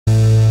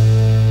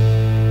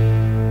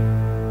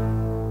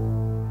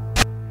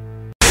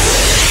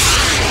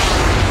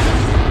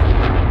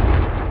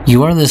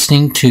You are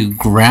listening to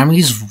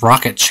Grammy's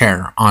Rocket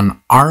Chair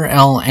on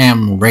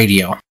RLM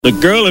Radio. The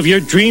girl of your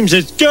dreams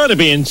has got to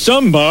be in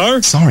some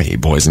bar. Sorry,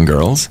 boys and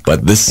girls,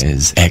 but this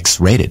is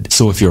X-rated.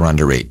 So if you're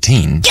under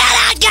 18... Get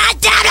out,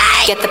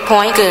 goddammit! Get the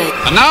point? Good.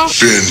 And now?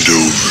 Bend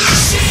over.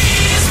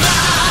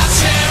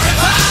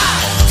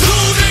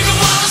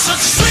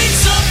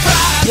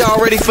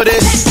 Y'all ready for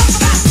this?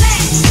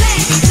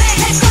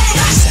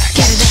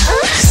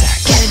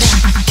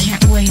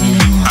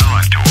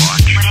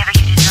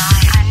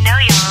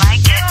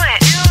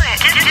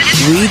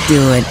 We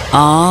do it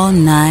all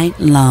night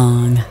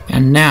long.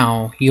 And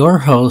now, your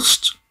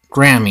host,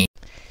 Grammy.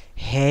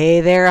 Hey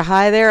there,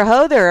 hi there,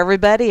 ho there,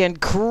 everybody,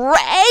 and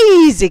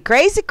crazy.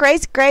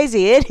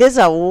 It is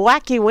a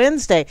wacky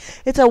Wednesday.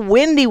 It's a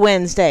windy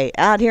Wednesday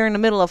out here in the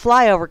middle of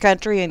Flyover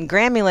country in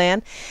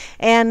Grammyland,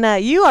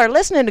 and you are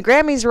listening to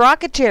Grammy's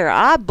Rocket Chair.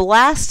 I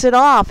blasted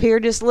off here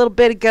just a little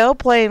bit ago,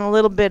 playing a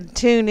little bit of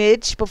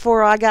tunage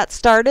before I got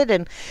started,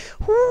 and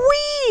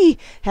whee,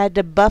 had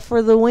to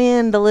buffer the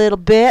wind a little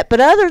bit, but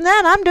other than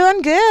that, I'm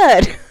doing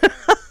good.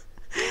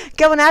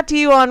 Going out to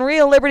you on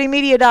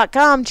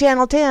RealLibertyMedia.com,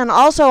 Channel 10,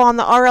 also on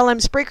the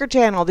RLM Spreaker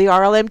channel, the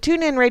RLM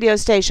TuneIn radio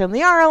station, the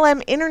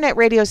RLM Internet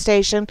radio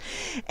station,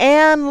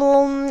 and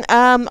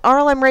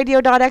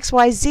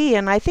RLMRadio.xyz,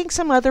 and I think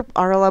some other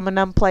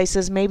RLM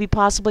places, maybe,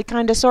 possibly,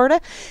 kind of, sort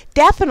of,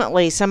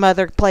 definitely some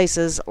other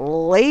places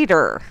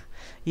later.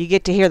 You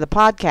get to hear the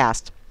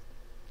podcast.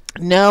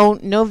 No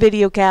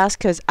video cast,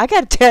 because I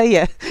got to tell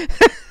you,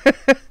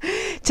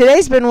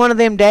 today's been one of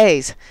them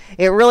days.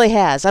 It really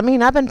has. I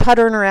mean, I've been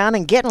puttering around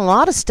and getting a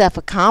lot of stuff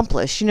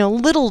accomplished. You know,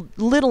 little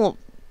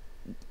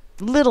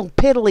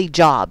piddly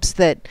jobs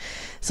that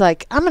it's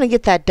like, I'm going to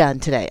get that done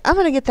today. I'm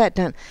going to get that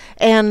done.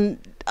 And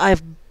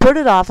I've put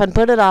it off and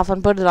put it off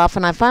and put it off,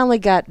 and I finally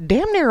got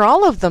damn near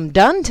all of them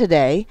done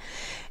today.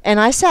 And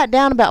I sat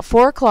down about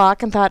 4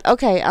 o'clock and thought,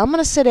 okay, I'm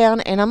going to sit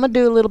down and I'm going to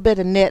do a little bit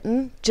of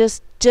knitting,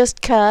 just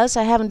 'cause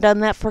I haven't done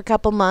that for a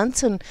couple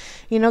months, and,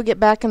 you know, get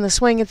back in the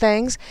swing of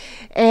things,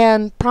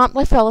 and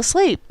promptly fell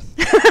asleep.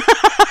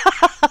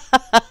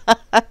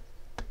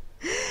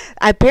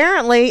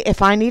 Apparently,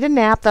 if I need a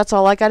nap, that's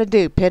all I got to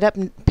do.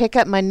 Pick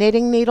up my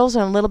knitting needles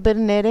and a little bit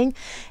of knitting,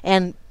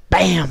 and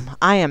bam,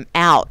 I am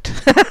out.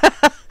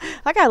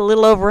 I got a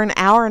little over an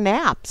hour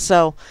nap,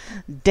 so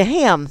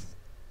damn.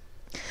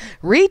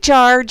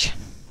 Recharged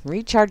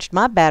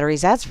my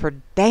batteries, that's for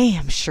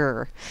damn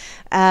sure.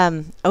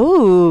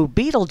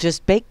 Beetle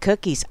just baked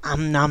cookies.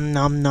 Nom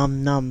nom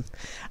nom nom.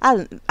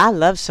 I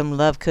love some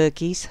love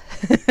cookies.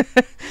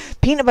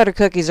 Peanut butter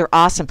cookies are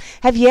awesome.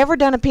 Have you ever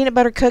done a peanut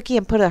butter cookie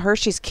and put a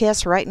Hershey's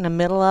Kiss right in the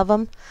middle of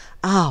them?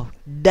 Oh,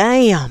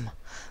 damn.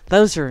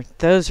 Those are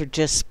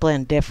just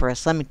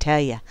splendiferous, let me tell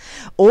you.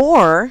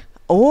 Or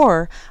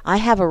I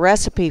have a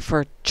recipe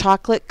for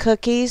chocolate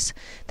cookies.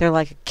 They're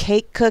like a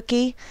cake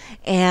cookie,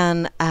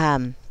 and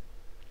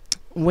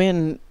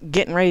when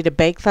getting ready to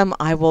bake them,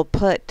 I will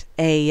put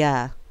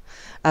a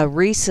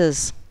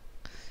Reese's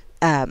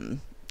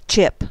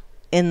chip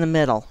in the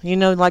middle. You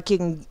know, like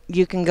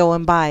you can go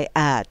and buy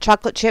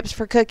chocolate chips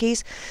for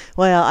cookies.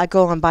 Well, I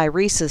go and buy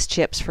Reese's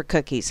chips for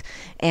cookies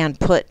and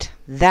put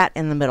that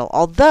in the middle.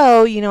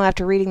 Although, you know,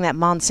 after reading that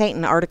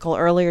Monsanto article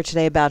earlier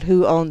today about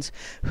who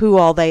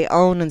all they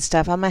own and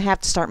stuff, I'm going to have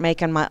to start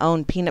making my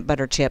own peanut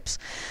butter chips.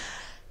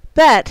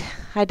 But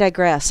I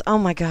digress. Oh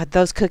my God,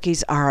 those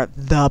cookies are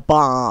the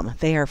bomb.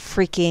 They are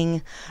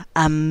freaking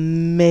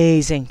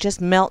amazing.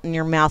 Just melt in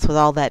your mouth with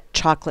all that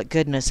chocolate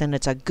goodness, and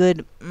it's a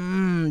good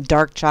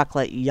dark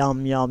chocolate,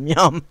 yum, yum,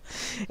 yum.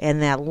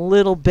 And that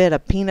little bit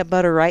of peanut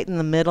butter right in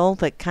the middle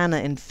that kind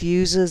of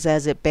infuses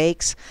as it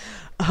bakes.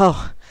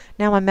 Oh,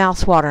 now my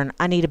mouth's watering.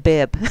 I need a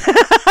bib.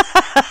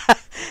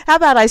 How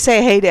about I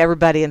say hey to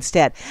everybody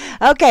instead?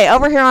 Okay,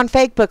 over here on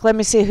Facebook, let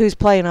me see who's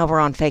playing over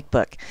on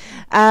Facebook.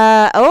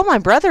 My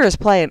brother is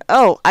playing.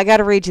 Oh, I got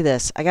to read you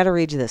this.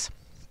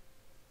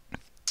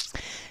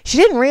 She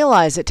didn't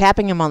realize that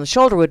tapping him on the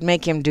shoulder would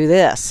make him do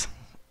this.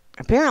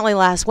 Apparently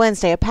last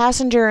Wednesday, a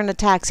passenger in a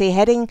taxi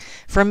heading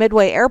for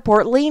Midway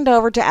Airport leaned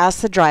over to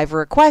ask the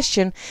driver a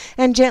question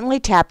and gently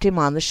tapped him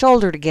on the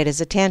shoulder to get his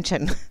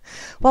attention.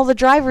 While the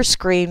driver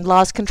screamed,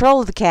 lost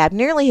control of the cab,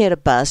 nearly hit a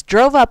bus,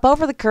 drove up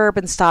over the curb,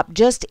 and stopped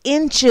just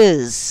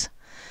inches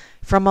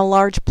from a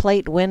large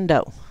plate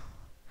window.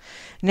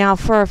 Now,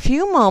 for a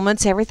few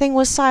moments, everything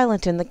was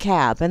silent in the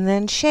cab, and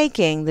then,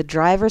 shaking, the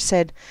driver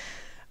said,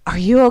 "Are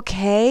you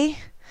okay?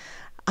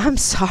 I'm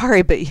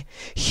sorry, but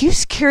you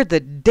scared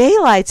the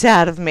daylights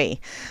out of me."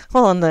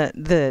 Well, and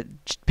the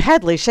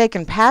badly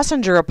shaken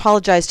passenger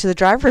apologized to the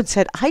driver and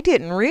said, "I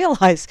didn't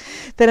realize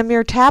that a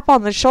mere tap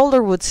on the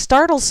shoulder would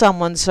startle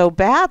someone so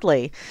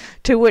badly."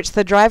 To which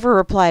the driver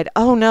replied,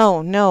 "Oh,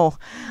 no,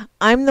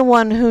 I'm the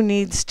one who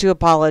needs to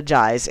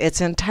apologize. It's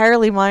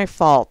entirely my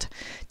fault.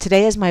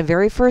 Today is my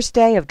very first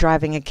day of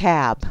driving a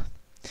cab.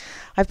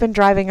 I've been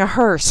driving a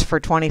hearse for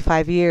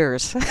 25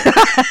 years.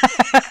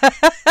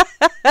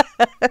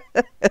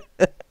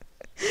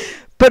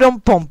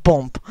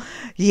 Ba-dum-bum-bum.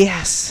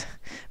 Yes,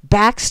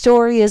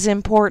 backstory is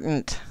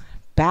important.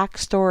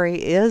 Backstory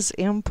is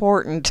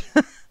important.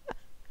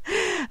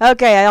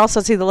 Okay, I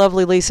also see the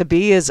lovely Lisa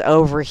B is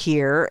over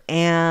here.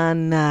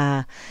 And,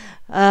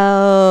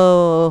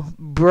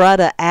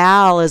 Brutta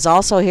Al is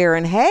also here.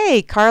 And,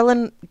 hey,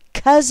 cousin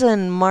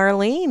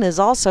Marlene is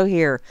also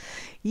here.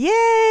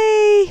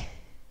 Yay!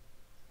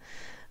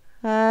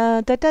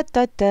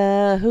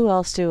 Who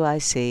else do I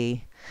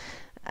see?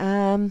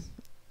 Hi,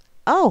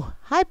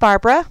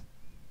 Barbara.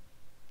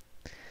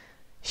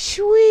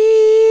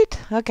 Sweet.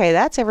 Okay,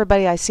 that's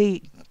everybody I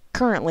see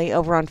currently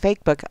over on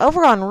Facebook.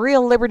 Over on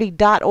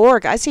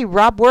RealLiberty.org, I see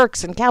Rob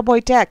Works and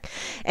Cowboy Tech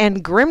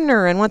and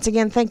Grimner. And once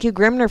again, thank you,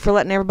 Grimner, for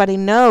letting everybody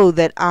know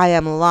that I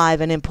am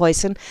live and in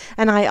Poison.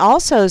 And I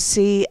also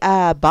see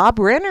Bob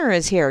Renner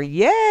is here.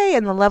 Yay!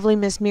 And the lovely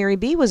Miss Mary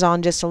B was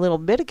on just a little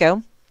bit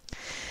ago.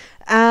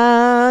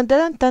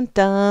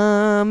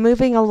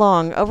 Moving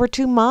along over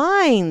to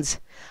Mines.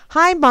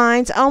 Hi,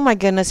 Mines. Oh, my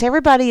goodness.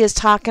 Everybody is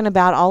talking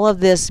about all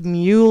of this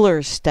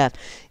Mueller stuff.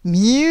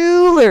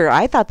 Mueller.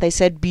 I thought they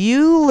said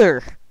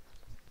Bueller.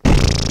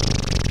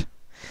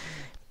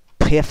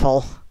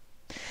 Piffle.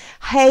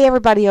 Hey,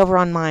 everybody over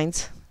on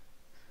Mines.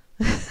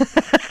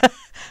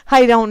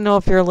 I don't know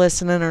if you're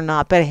listening or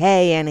not, but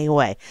hey,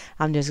 anyway,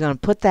 I'm just going to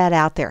put that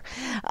out there.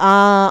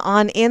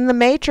 On In the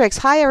Matrix,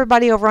 hi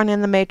everybody over on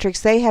In the Matrix.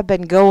 They have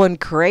been going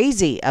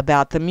crazy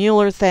about the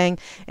Mueller thing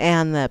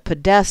and the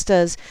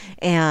Podestas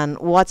and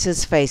what's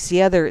his face,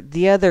 the other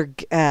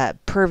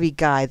pervy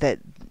guy, that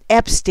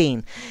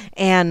Epstein,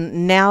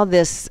 and now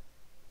this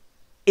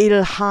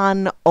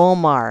Ilhan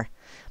Omar.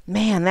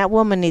 Man, that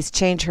woman needs to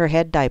change her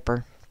head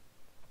diaper.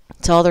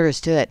 That's all there is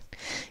to it.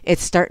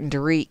 It's starting to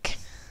reek.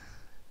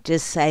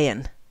 Just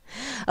saying.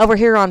 Over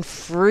here on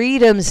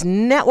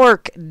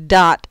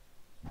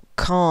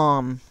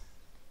freedomsnetwork.com.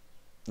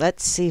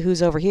 Let's see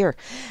who's over here.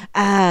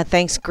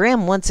 Thanks,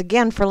 Grim, once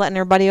again for letting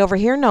everybody over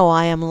here know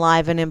I am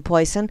live and in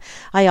Poison.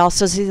 I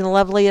also see the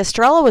lovely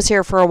Estrella was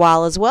here for a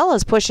while, as well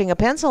as Pushing a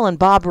Pencil and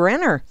Bob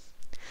Renner.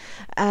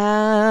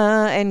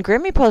 And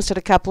Grimmy posted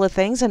a couple of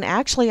things, and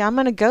actually I'm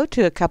going to go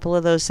to a couple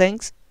of those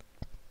things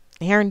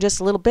here in just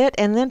a little bit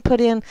and then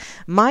put in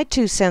my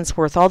 2 cents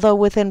worth, although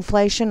with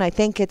inflation I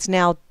think it's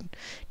now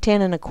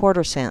 10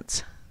 1/4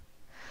 cents.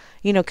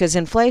 You know, because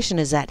inflation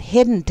is that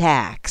hidden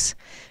tax.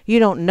 You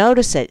don't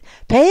notice it.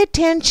 Pay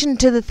attention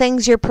to the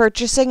things you're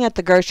purchasing at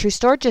the grocery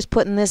store. Just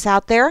putting this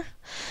out there.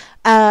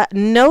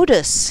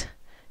 Notice.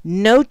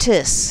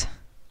 The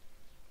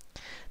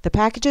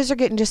packages are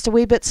getting just a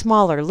wee bit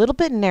smaller, a little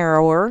bit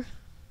narrower,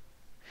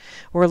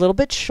 or a little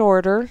bit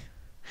shorter.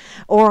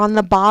 Or on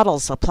the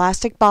bottles, the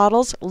plastic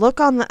bottles,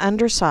 look on the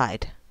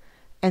underside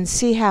and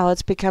see how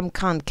it's become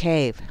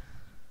concave.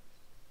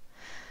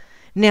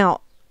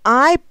 Now,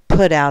 I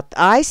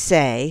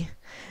say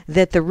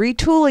that the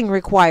retooling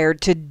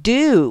required to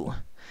do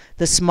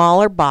the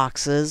smaller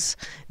boxes,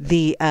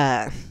 the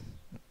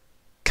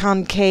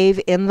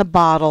concave in the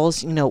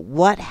bottles, you know,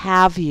 what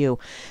have you,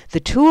 the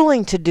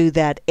tooling to do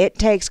that, it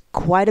takes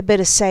quite a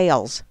bit of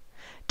sales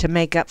to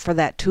make up for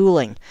that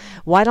tooling.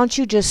 Why don't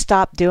you just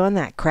stop doing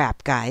that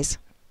crap, guys?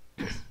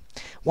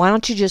 Why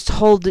don't you just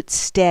hold it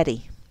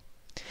steady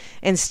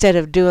instead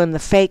of doing the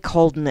fake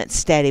holding it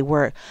steady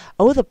where,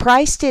 oh, the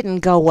price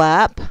didn't go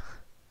up,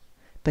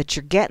 but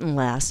you're getting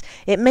less.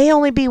 It may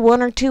only be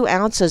 1 or 2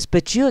 ounces,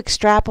 but you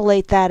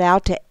extrapolate that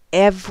out to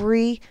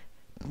every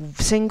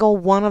single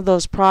one of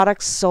those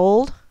products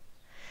sold,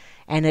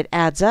 and it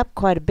adds up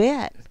quite a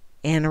bit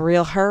in a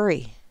real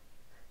hurry.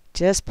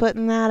 Just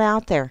putting that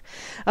out there.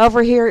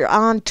 Over here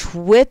on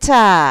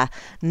Twitter,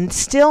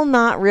 still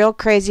not real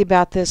crazy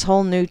about this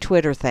whole new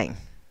Twitter thing.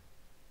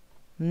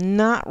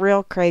 Not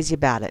real crazy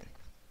about it.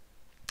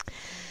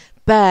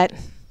 But,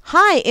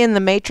 hi, In the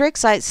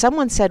Matrix.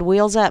 Someone said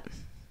wheels up.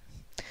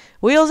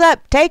 Wheels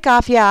up, take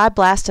off. Yeah, I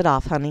blasted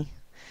off, honey.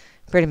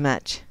 Pretty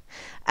much.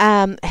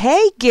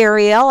 Hey,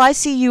 Gary L., I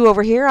see you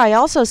over here. I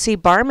also see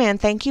Barman.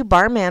 Thank you,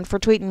 Barman, for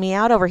tweeting me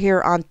out over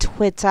here on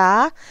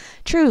Twitter.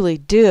 Truly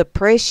do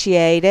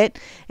appreciate it.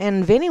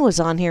 And Vinny was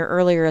on here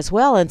earlier as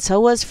well, and so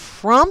was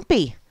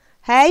Frumpy.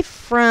 Hey,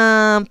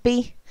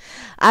 Frumpy.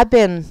 I've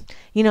been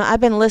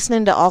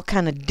listening to all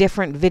kind of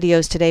different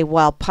videos today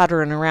while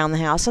puttering around the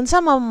house, and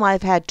some of them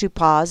I've had to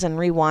pause and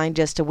rewind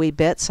just a wee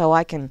bit so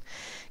I can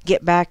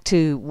get back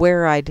to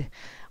where I'd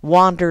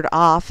wandered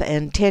off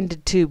and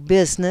tended to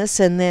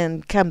business, and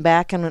then come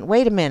back and went,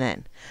 wait a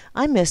minute,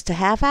 I missed a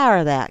half hour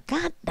of that.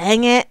 God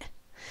dang it.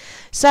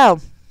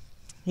 So,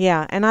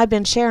 yeah, and I've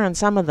been sharing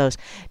some of those.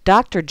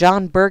 Dr.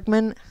 John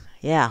Bergman,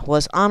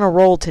 was on a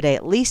roll today.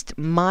 At least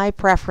my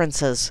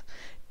preferences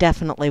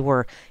definitely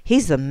were.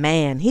 He's the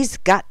man. He's the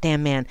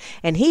goddamn man.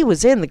 And he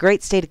was in the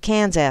great state of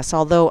Kansas,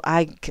 although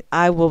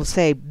I will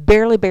say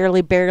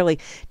barely,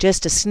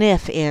 just a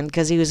sniff in,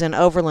 because he was in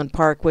Overland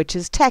Park, which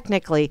is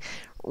technically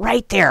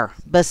right there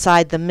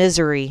beside the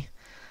Missouri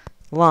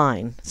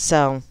line.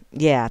 So,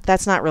 yeah,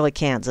 that's not really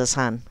Kansas,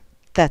 hon.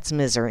 That's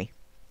Missouri.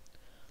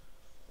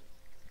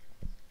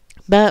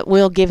 But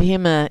we'll give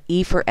him a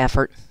E for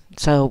effort.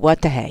 So,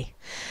 what the hey.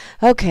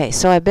 Okay,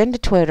 so I've been to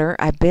Twitter,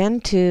 I've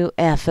been to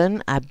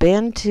Effin, I've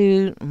been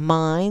to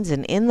Minds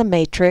and In the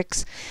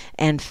Matrix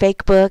and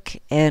Fakebook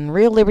and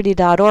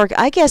RealLiberty.org.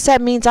 I guess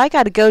that means I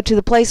got to go to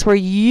the place where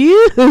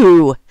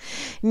you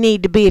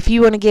need to be if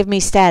you want to give me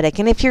static.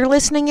 And if you're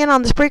listening in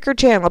on the Spreaker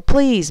channel,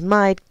 please,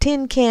 my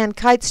tin can,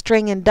 kite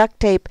string, and duct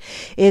tape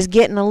is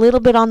getting a little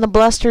bit on the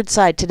blustered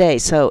side today.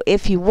 So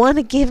if you want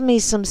to give me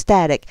some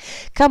static,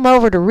 come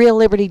over to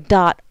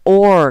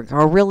RealLiberty.org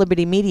or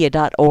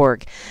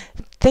RealLibertyMedia.org.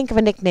 Think of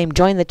a nickname,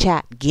 join the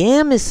chat,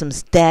 give me some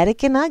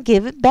static, and I'll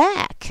give it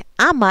back.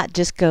 I might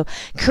just go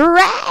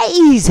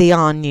crazy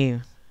on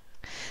you.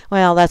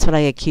 Well, that's what I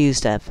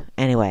accused of.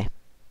 Anyway.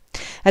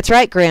 That's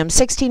right, Graham.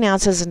 16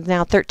 ounces and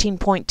now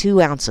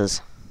 13.2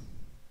 ounces.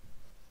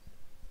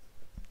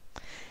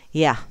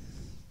 Yeah.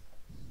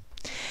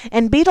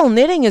 And beetle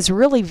knitting is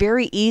really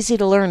very easy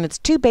to learn. It's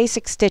 2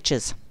 basic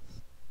stitches.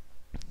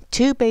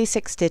 2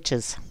 basic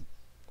stitches.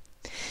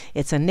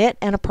 It's a knit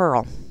and a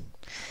purl.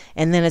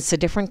 And then it's the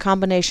different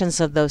combinations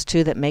of those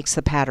 2 that makes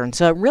the pattern.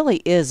 So it really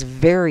is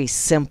very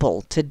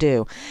simple to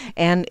do.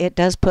 And it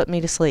does put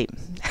me to sleep.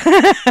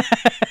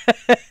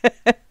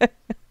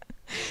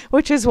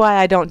 Which is why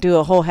I don't do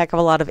a whole heck of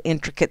a lot of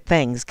intricate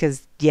things.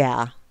 Because,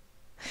 yeah.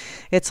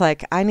 It's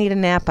like, I need a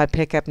nap, I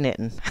pick up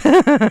knitting.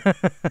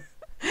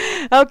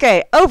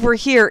 Okay, over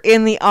here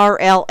in the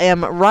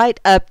RLM, right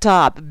up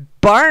top,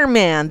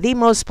 Barman, the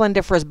most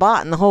splendiferous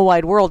bot in the whole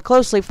wide world,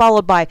 closely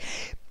followed by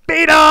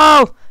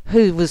Beetle,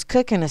 who was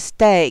cooking a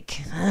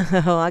steak.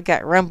 Oh, I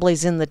got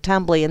rumblies in the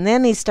tumbly. And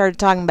then he started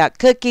talking about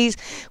cookies,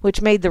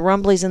 which made the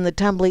rumblies in the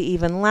tumbly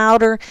even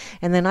louder.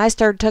 And then I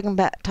started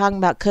talking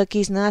about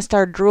cookies, and then I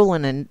started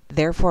drooling, and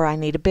therefore I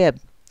need a bib.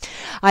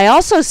 I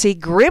also see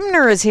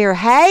Grimner is here.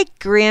 Hey,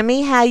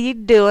 Grimmy, how you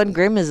doing?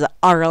 Grim is the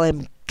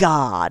RLM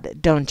god,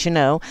 don't you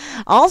know?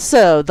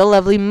 Also, the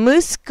lovely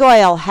Moose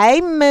Goyle. Hey,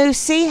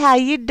 Moosey, how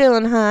you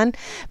doing, hun?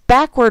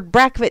 Backward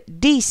Bracket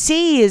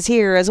DC is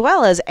here, as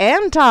well as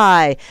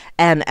Anti.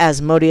 And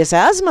Asmodeus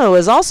Asmo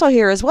is also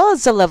here, as well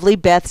as the lovely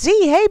Beth Z.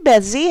 Hey,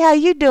 Beth Z, how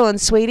you doing,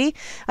 sweetie?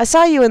 I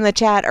saw you in the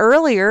chat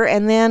earlier,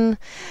 and then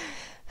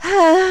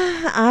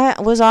I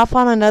was off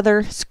on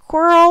another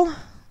squirrel,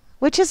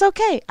 which is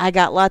okay. I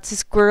got lots of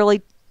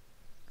squirrely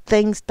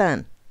things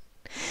done.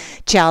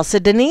 Chelsea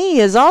Denis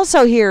is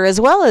also here,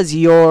 as well as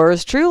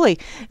yours truly.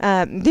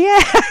 Yeah,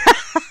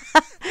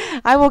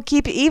 I will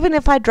keep, even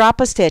if I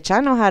drop a stitch, I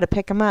know how to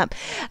pick them up.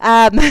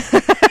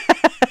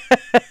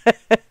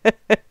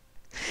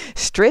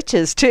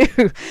 Stritches, too.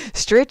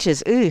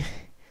 Stritches, ooh.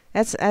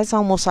 That's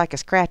almost like a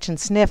scratch and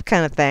sniff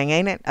kind of thing,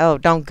 ain't it? Oh,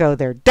 don't go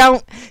there.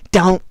 Don't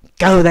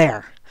go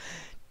there.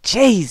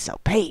 Jeez, oh,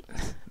 Peyton.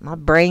 My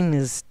brain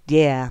is,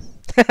 yeah.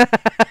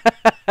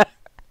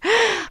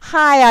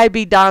 Hi,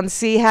 IB Don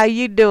C. How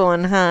you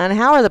doing, hon?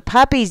 How are the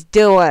puppies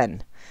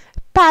doing?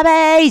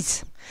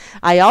 Puppies!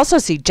 I also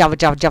see Java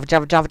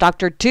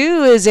Doctor 2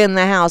 is in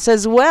the house,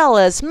 as well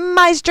as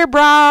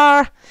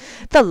Meisterbra.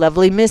 The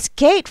lovely Miss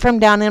Kate from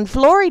down in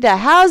Florida.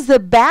 How's the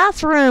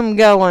bathroom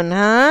going,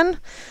 hon?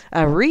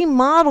 A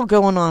remodel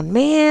going on.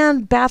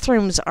 Man,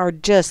 bathrooms are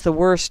just the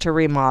worst to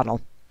remodel.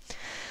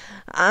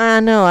 I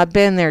know, I've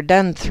been there,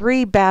 done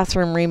 3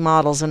 bathroom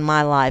remodels in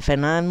my life,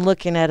 and I'm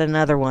looking at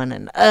another one,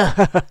 and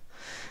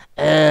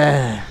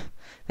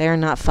they're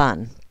not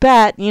fun.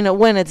 But, you know,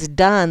 when it's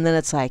done, then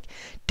it's like,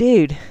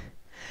 dude,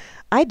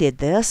 I did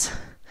this.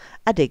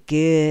 I did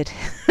good.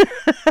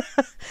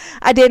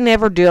 I didn't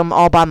ever do them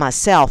all by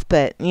myself,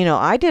 but, you know,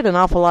 I did an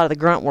awful lot of the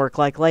grunt work,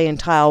 like laying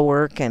tile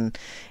work and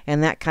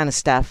that kind of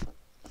stuff.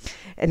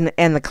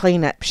 And the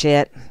cleanup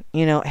shit,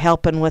 you know,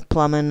 helping with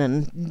plumbing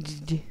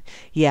and,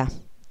 yeah.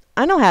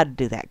 I know how to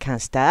do that kind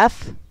of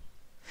stuff.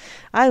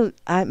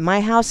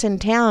 My house in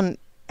town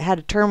had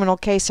a terminal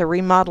case of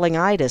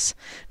remodeling-itis.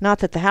 Not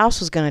that the house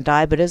was going to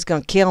die, but it was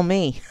going to kill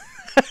me.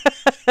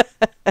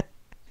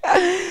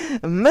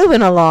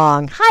 Moving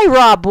along. Hi,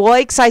 Rob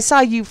Woikes. I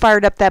saw you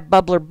fired up that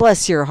bubbler.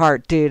 Bless your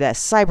heart, dude. A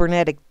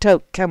cybernetic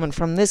toke coming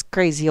from this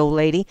crazy old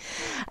lady.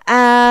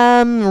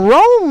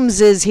 Rome's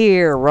is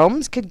here.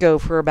 Rome's could go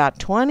for about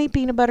 20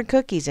 peanut butter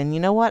cookies, and you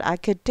know what? I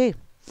could too.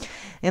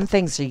 And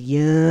things are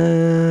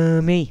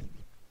yummy.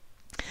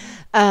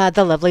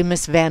 The lovely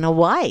Miss Vanna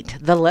White,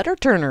 the letter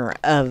turner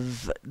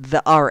of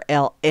the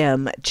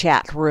RLM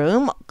chat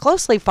room,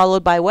 closely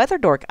followed by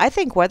Weatherdork. I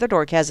think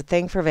Weatherdork has a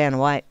thing for Vanna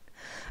White.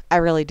 I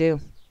really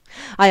do.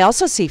 I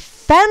also see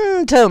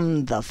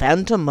Phantom, the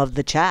Phantom of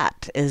the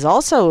chat, is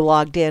also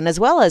logged in, as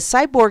well as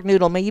Cyborg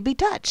Noodle. May you be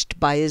touched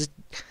by his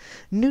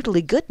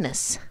noodly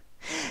goodness.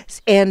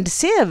 And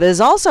Civ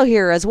is also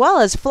here, as well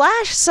as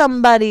Flash.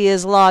 Somebody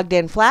is logged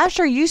in. Flash,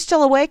 are you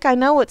still awake? I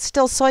know it's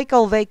still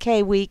Cycle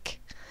Vacay week.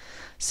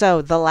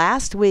 So the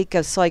last week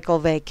of Cycle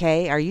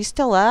Vacay, are you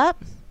still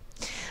up?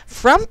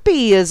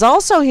 Frumpy is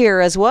also here,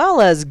 as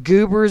well as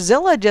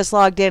Gooberzilla just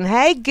logged in.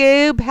 Hey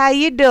Goob, how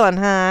you doing,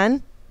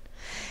 hon?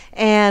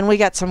 And we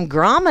got some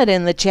Grommet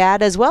in the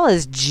chat, as well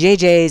as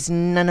JJ's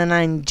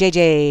 999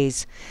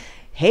 JJ's.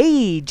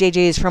 Hey,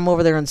 JJ's from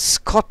over there in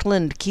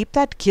Scotland. Keep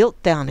that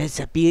kilt down. It's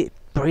a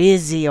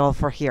breezy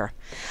over here.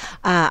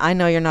 I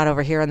know you're not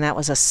over here, and that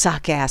was a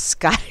suck-ass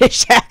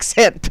Scottish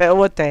accent, but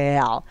what the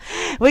hell?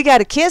 We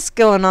got a kiss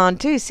going on,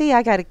 too. See,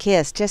 I got a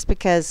kiss just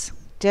because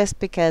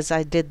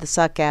I did the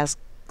suck-ass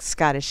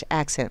Scottish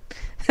accent.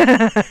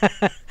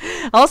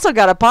 Also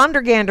got a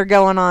pondergander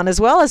going on,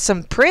 as well as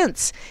some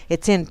prints.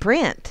 It's in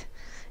print.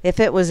 If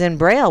it was in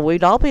Braille,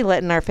 we'd all be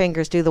letting our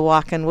fingers do the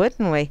walking,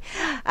 wouldn't we?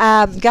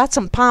 Got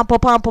some pompo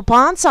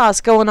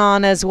sauce going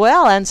on as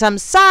well, and some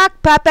Sock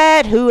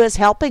Puppet, who is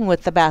helping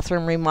with the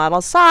bathroom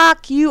remodel.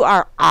 Sock, you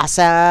are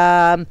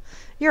awesome.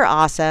 You're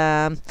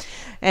awesome.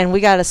 And we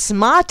got a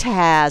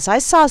Smotaz. I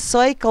saw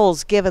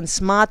Cycles giving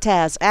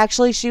Smotaz.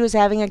 Actually, she was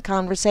having a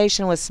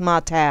conversation with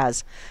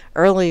Smotaz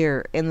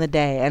earlier in the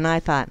day, and I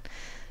thought,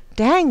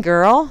 dang,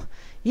 girl,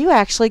 you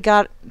actually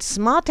got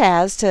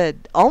Smotaz to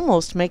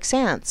almost make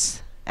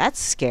sense. That's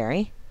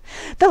scary.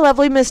 The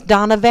lovely Miss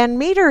Donna Van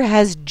Meter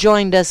has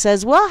joined us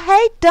as well.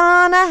 Hey,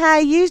 Donna, how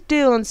you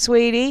doing,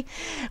 sweetie?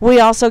 We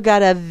also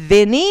got a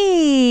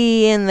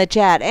Vinny in the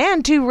chat.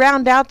 And to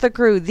round out the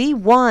crew, the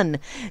one,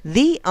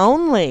 the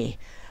only.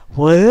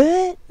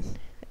 What?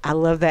 I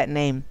love that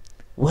name.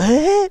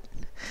 What?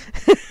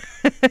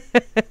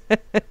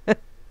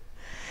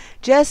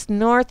 Just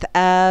north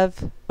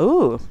of...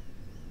 Oh,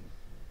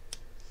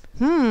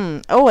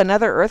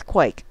 another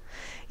earthquake.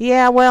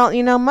 Yeah,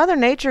 well, Mother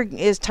Nature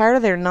is tired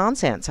of their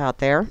nonsense out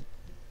there.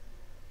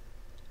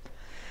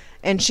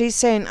 And she's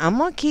saying, I'm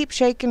going to keep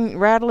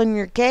rattling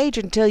your cage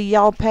until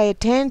y'all pay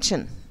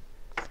attention.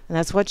 And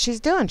that's what she's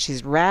doing.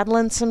 She's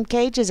rattling some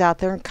cages out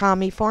there in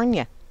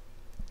California.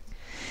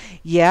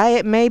 Yeah,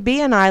 it may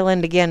be an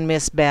island again,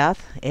 Miss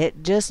Beth.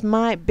 It just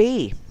might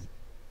be.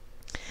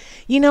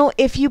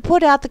 If you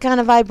put out the kind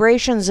of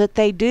vibrations that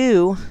they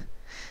do,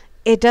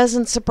 it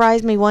doesn't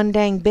surprise me one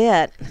dang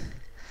bit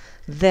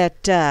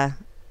that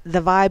the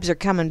vibes are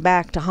coming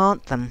back to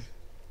haunt them.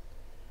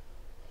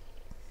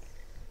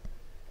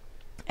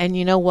 And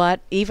you know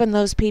what? Even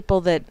those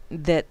people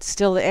that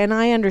still, and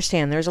I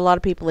understand there's a lot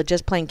of people that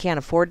just plain can't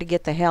afford to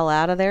get the hell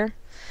out of there.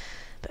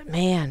 But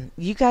man,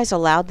 you guys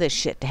allowed this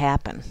shit to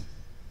happen.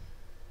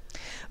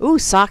 Ooh,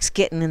 Sock's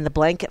getting in the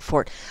blanket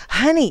fort.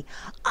 Honey,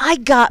 I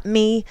got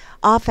me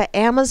off of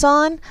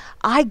Amazon.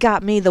 I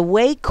got me the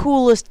way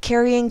coolest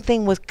carrying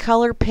thing with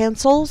color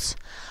pencils.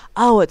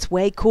 Oh, it's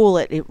way cool.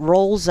 It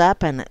rolls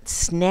up and it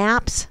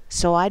snaps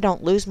so I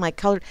don't lose my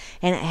color.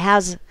 And it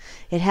has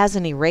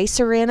an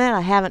eraser in it. I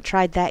haven't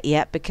tried that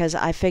yet because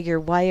I figure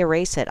why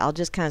erase it? I'll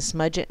just kind of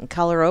smudge it and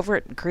color over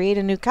it and create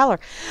a new color.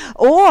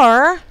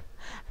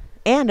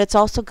 And it's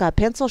also got a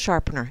pencil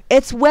sharpener.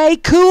 It's way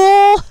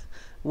cool.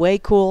 Way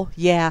cool.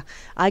 Yeah,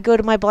 I go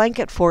to my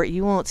blanket fort.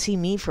 You won't see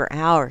me for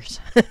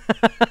hours.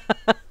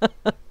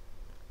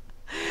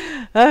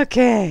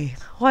 Okay,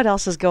 what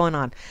else is going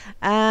on?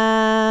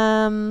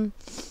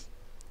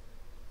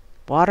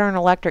 Water and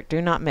electric do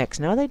not mix.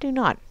 No, they do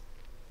not.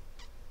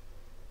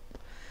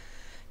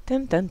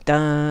 Dun, dun,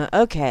 dun.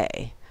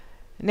 Okay.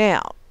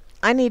 Now,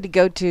 I need to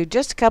go to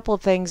just a couple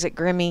of things at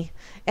Grammy,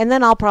 and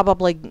then I'll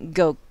probably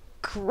go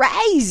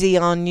crazy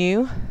on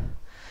you.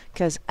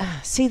 Because,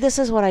 see, this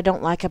is what I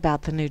don't like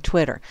about the new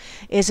Twitter,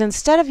 is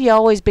instead of you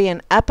always being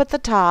up at the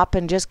top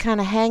and just kind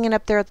of hanging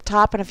up there at the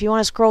top, and if you want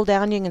to scroll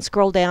down, you can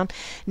scroll down.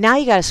 Now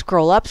you got to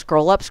scroll up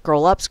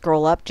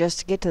just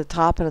to get to the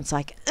top, and it's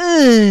like,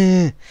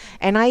 ugh.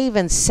 And I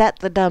even set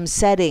the dumb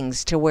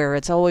settings to where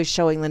it's always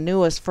showing the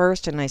newest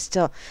first, and I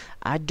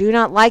do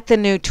not like the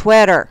new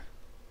Twitter.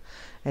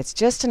 It's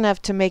just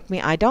enough to make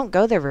me, I don't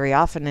go there very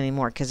often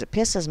anymore because it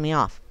pisses me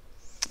off.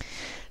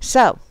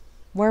 So,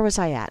 where was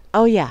I at?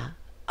 Oh, yeah.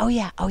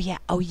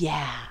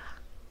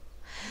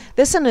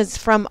 This one is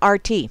from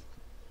RT.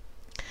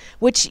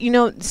 Which,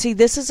 see,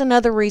 this is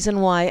another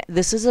reason why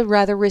this is a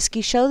rather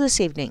risky show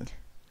this evening.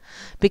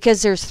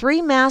 Because there's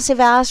 3 massive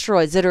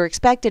asteroids that are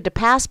expected to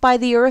pass by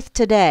the Earth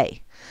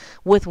today,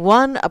 with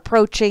one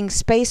approaching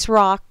space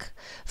rock,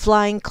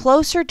 flying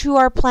closer to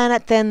our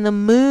planet than the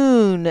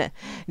moon.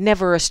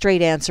 Never a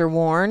straight answer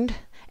warned.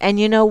 And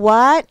you know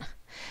what?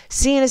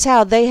 Seeing as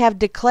how they have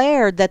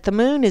declared that the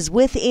moon is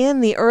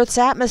within the Earth's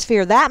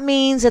atmosphere, that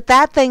means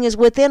that thing is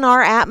within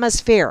our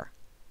atmosphere.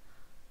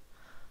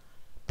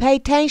 Pay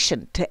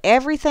attention to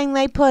everything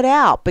they put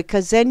out,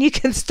 because then you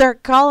can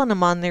start calling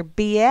them on their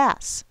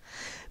BS.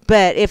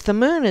 But if the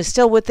moon is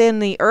still within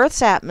the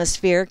Earth's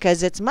atmosphere,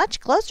 because it's much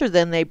closer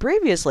than they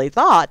previously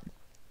thought,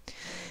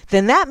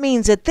 then that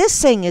means that this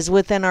thing is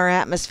within our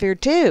atmosphere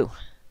too.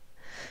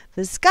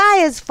 The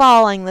sky is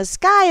falling. The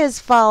sky is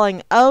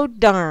falling. Oh,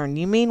 darn.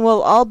 You mean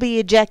we'll all be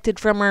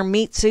ejected from our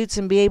meat suits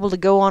and be able to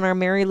go on our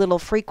merry little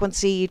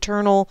frequency,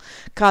 eternal,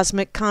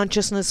 cosmic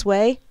consciousness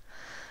way?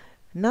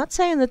 Not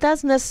saying that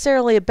that's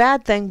necessarily a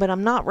bad thing, but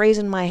I'm not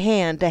raising my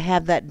hand to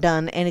have that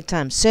done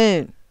anytime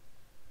soon.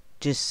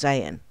 Just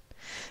saying.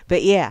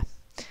 But yeah,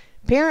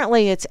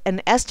 apparently it's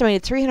an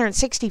estimated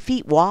 360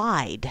 feet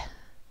wide.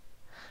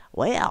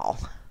 Well...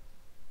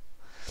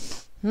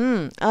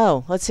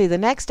 Oh, let's see. The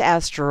next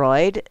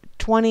asteroid,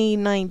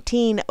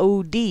 2019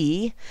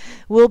 OD,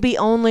 will be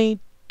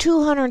only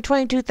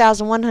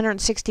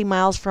 222,160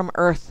 miles from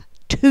Earth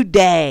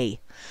today.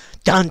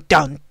 Dun,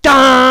 dun,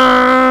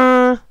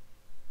 dun!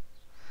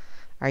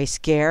 Are you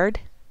scared?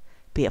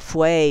 Be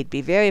afraid.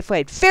 Be very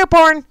afraid. Fear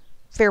porn!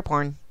 Fear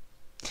porn.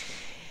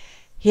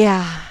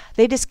 Yeah,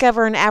 they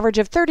discover an average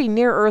of 30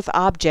 near-Earth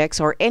objects,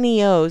 or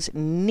NEOs.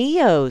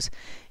 NEOs.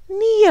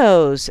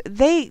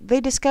 They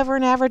discover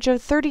an average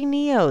of 30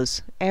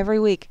 NEOs every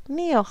week.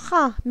 NEO,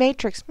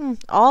 Matrix.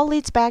 All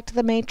leads back to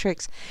the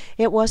Matrix.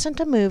 It wasn't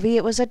a movie,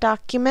 it was a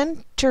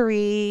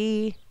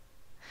documentary.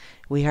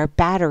 We are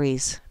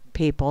batteries,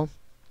 people.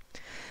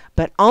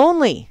 But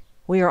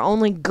we are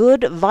only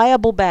good,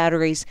 viable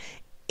batteries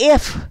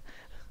if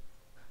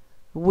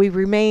we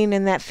remain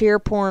in that fear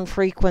porn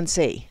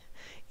frequency,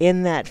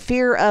 in that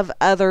fear of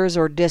others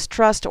or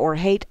distrust or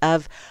hate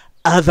of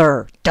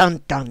other.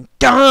 Dun, dun,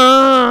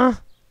 dun!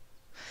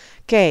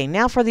 Okay,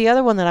 now for the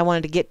other one that I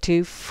wanted to get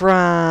to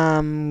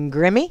from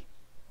Grammy.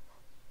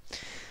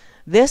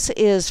 This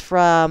is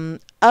from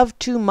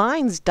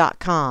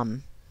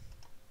of2minds.com.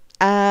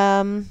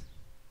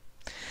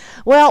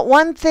 Well,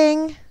 one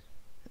thing,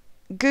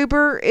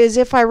 Goober, is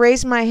if I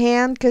raise my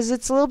hand, because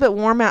it's a little bit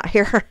warm out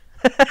here.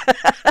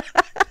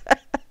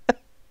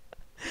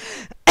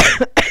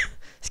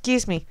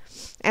 Excuse me.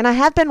 And I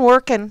have been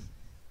working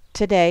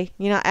today.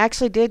 You know, I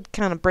actually did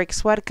kind of break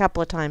sweat a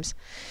couple of times.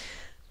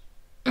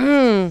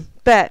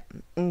 But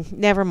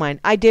never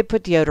mind. I did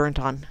put deodorant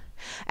on.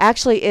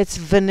 Actually, it's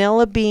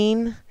vanilla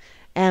bean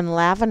and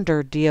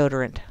lavender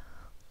deodorant.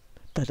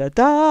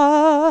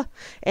 Da-da-da!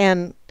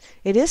 And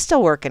it is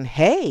still working.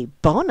 Hey,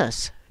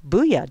 bonus.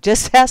 Booyah.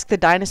 Just ask the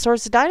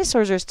dinosaurs. The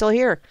dinosaurs are still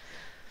here.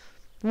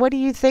 What do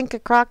you think a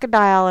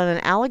crocodile and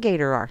an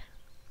alligator are?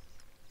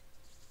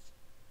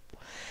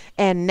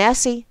 And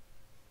Nessie.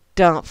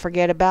 Don't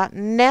forget about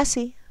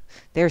Nessie.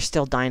 There's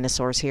still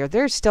dinosaurs here.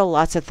 There's still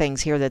lots of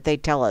things here that they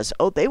tell us,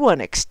 oh, they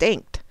went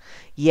extinct.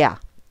 Yeah,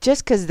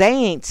 just because they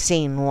ain't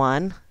seen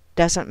one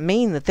doesn't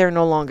mean that they're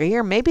no longer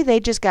here. Maybe they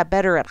just got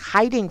better at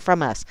hiding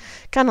from us.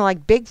 Kind of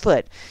like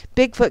Bigfoot.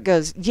 Bigfoot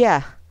goes,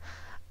 yeah,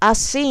 I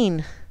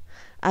seen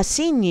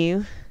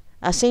you.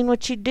 I seen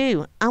what you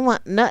do. I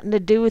want nothing to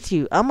do with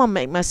you. I'm going to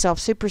make myself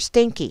super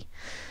stinky.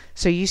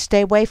 So you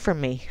stay away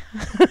from me.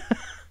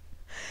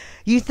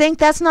 You think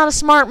that's not a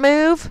smart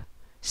move?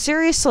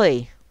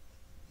 Seriously.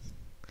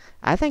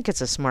 I think it's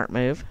a smart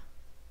move.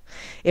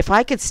 If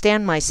I could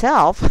stand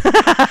myself,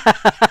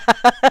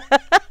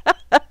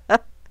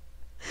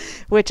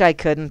 which I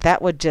couldn't,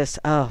 that would just,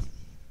 oh,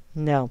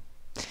 no.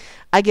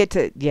 I get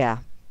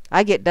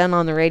done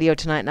on the radio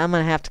tonight, and I'm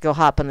going to have to go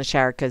hop in the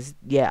shower because,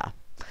 yeah.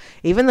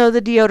 Even though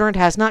the deodorant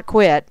has not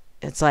quit,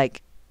 it's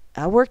like,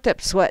 I worked up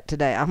sweat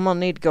today. I'm going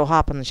to need to go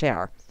hop in the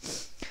shower.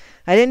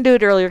 I didn't do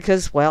it earlier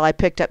because, well, I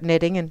picked up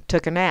knitting and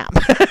took a nap.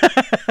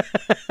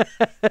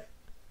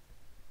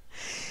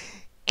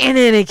 In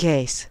any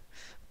case,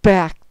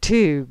 back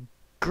to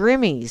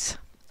Grimmy's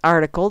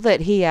article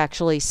that he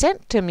actually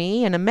sent to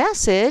me in a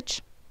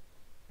message.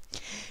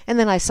 And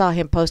then I saw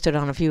him posted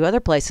on a few other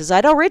places.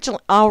 I'd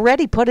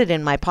already put it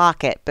in my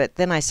pocket, but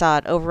then I saw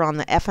it over on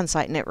the effing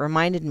site, and it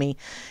reminded me,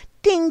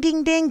 ding,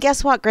 ding, ding,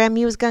 guess what?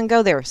 Grammy was going to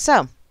go there.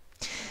 So,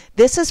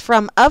 this is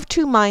from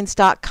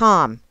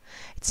of2minds.com.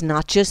 It's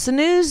not just the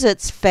news,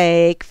 it's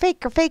fake.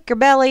 Faker,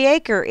 belly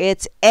acre.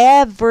 It's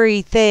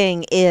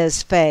everything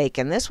is fake.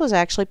 And this was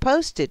actually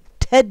posted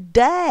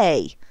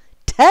today.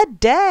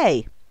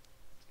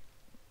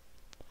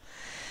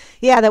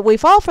 Yeah, that we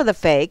fall for the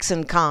fakes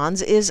and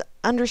cons is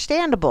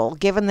understandable,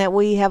 given that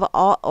we have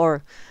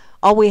all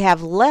we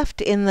have left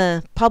in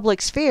the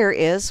public sphere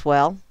is,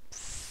 well,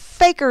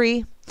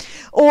 fakery.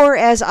 Or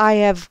as I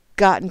have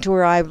gotten to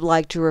where I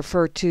like to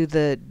refer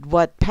to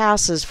what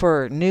passes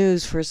for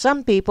news for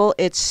some people,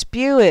 it's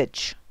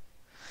spewage.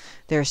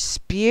 They're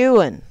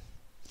spewing.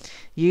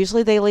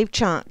 Usually they leave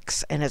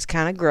chunks, and it's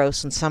kind of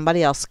gross, and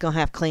somebody else is going to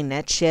have to clean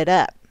that shit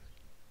up.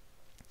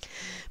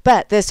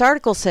 But this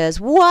article says,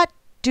 what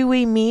do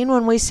we mean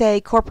when we say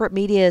corporate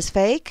media is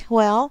fake?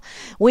 Well,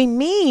 we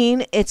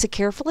mean it's a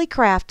carefully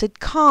crafted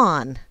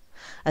con.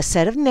 A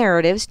set of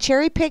narratives,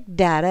 cherry-picked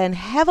data, and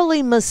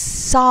heavily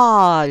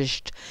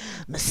massaged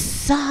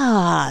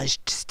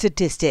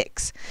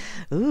statistics.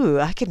 Ooh,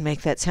 I could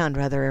make that sound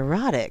rather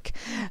erotic.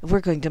 We're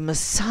going to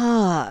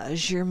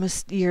massage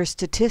your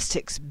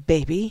statistics,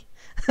 baby.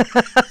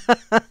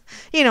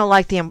 You know,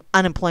 like the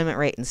unemployment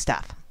rate and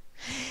stuff.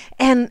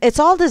 And it's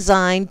all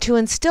designed to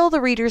instill the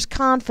reader's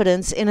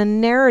confidence in a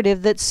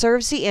narrative that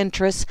serves the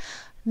interests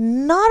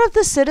not of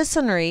the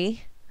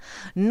citizenry,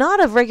 not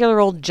of regular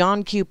old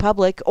John Q.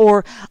 Public,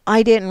 or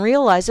I didn't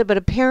realize it, but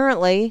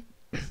apparently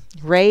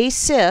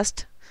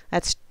racist,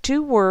 that's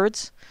 2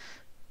 words,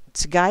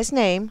 it's a guy's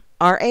name,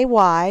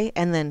 R-A-Y,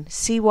 and then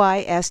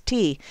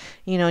C-Y-S-T.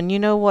 You know, and you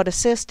know what a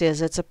cyst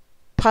is, it's a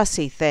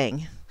pussy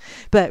thing.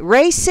 But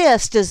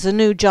racist is the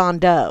new John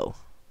Doe.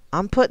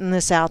 I'm putting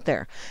this out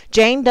there.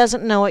 Jane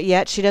doesn't know it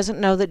yet. She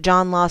doesn't know that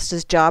John lost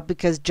his job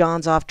because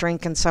John's off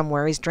drinking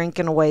somewhere. He's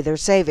drinking away their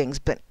savings.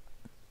 But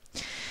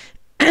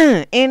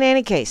in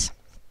any case,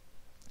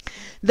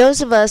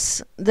 those of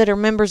us that are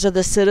members of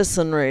the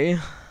citizenry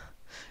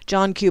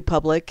John Q.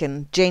 Public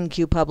and Jane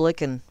Q.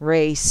 Public and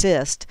Ray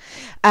Sist.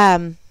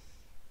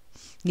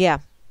 Yeah,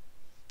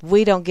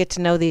 we don't get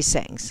to know these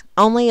things.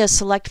 Only a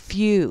select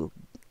few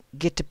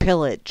get to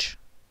pillage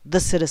the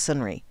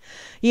citizenry.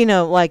 You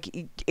know,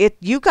 like,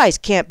 you guys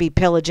can't be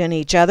pillaging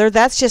each other.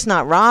 That's just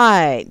not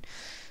right.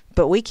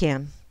 But we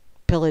can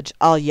pillage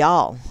all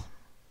y'all.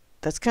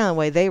 That's kind of the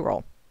way they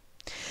roll.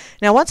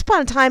 Now, once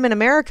upon a time in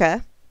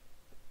America,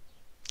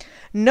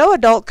 no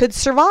adult could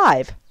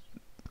survive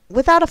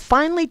without a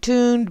finely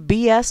tuned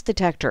BS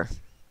detector.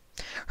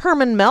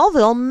 Herman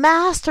Melville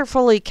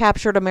masterfully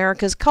captured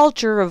America's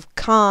culture of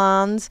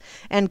cons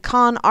and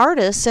con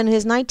artists in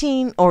his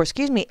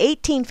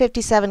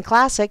 1857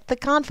 classic, The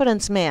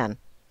Confidence Man.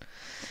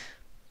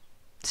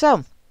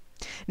 So,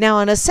 now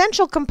an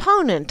essential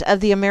component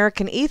of the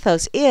American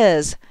ethos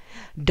is,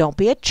 don't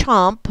be a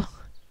chump,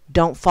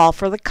 don't fall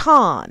for the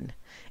con,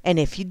 and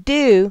if you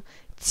do,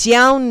 it's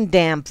your own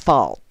damn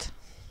fault.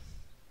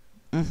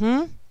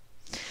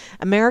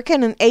 America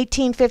in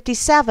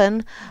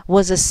 1857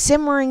 was a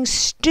simmering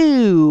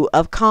stew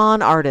of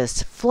con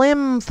artists,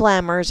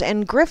 flim-flammers,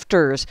 and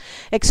grifters,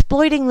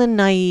 exploiting the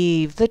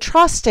naive, the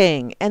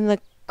trusting, and the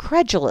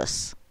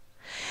credulous.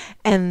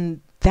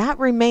 And that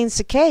remains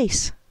the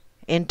case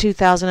in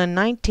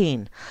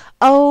 2019.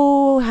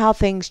 Oh, how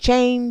things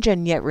change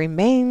and yet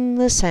remain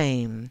the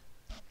same.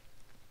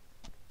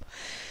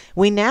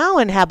 We now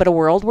inhabit a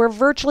world where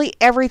virtually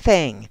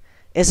everything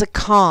is a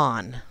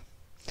con.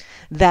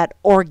 That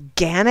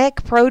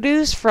organic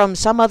produce from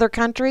some other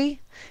country,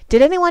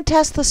 did anyone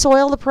test the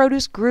soil the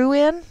produce grew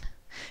in?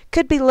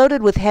 Could be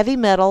loaded with heavy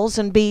metals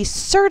and be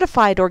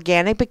certified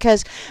organic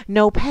because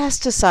no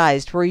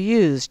pesticides were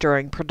used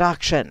during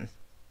production.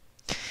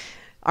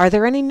 Are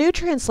there any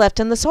nutrients left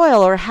in the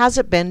soil, or has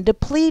it been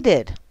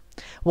depleted?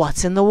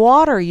 What's in the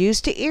water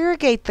used to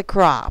irrigate the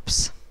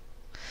crops?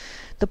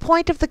 The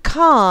point of the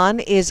con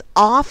is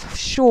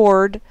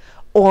offshored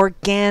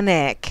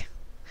organic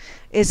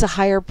is a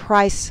higher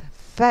price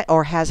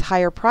or has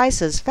higher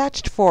prices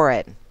fetched for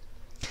it.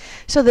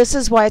 So this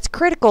is why it's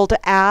critical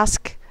to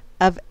ask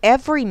of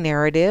every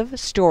narrative,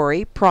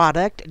 story,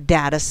 product,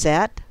 data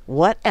set,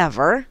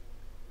 whatever,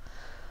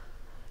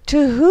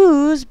 to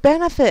whose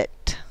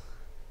benefit?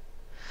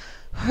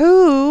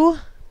 Who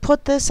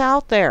put this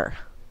out there?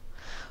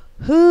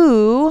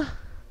 Who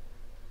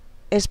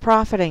is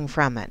profiting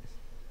from it?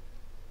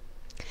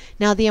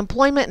 Now, the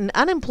employment and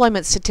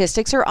unemployment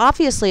statistics are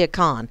obviously a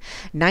con.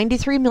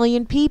 93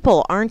 million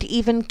people aren't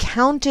even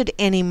counted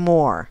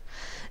anymore.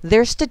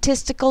 They're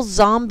statistical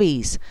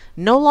zombies,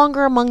 no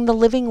longer among the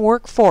living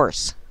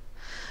workforce.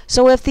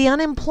 So if the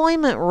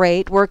unemployment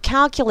rate were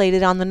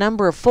calculated on the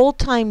number of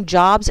full-time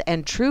jobs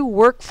and true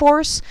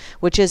workforce,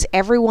 which is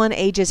everyone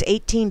ages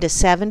 18 to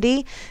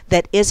 70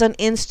 that isn't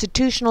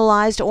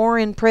institutionalized or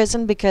in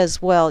prison because,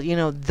 well, you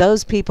know,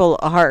 those people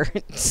are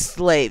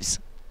slaves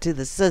to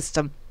the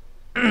system.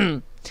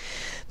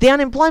 The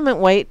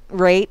unemployment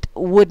rate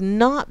would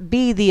not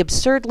be the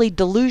absurdly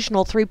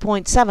delusional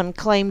 3.7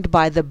 claimed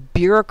by the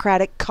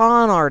bureaucratic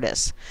con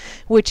artists,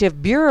 which,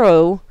 if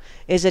bureau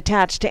is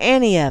attached to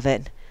any of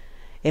it,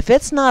 if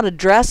it's not a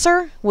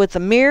dresser with a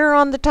mirror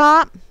on the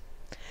top,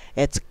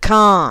 it's a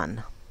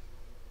con.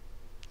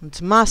 It's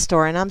my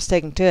story and I'm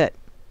sticking to it.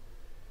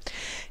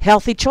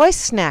 Healthy choice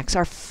snacks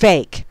are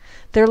fake.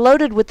 They're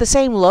loaded with the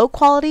same low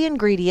quality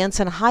ingredients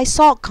and high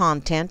salt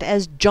content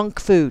as junk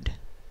food.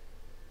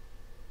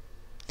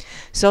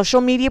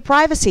 Social media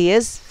privacy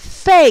is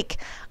fake.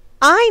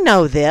 I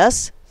know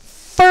this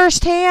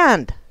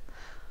firsthand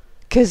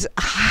because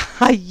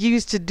I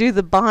used to do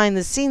the behind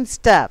the scenes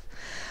stuff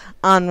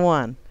on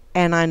one,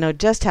 and I know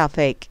just how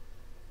fake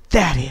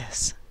that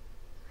is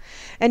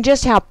and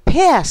just how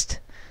pissed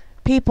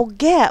people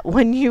get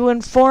when you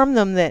inform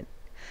them that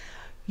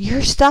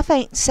your stuff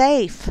ain't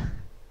safe.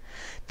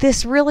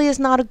 This really is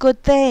not a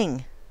good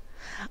thing.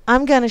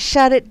 I'm going to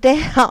shut it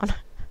down.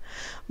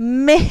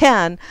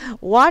 Man,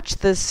 watch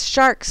the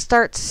shark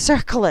start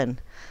circling.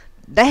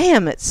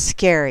 Damn, it's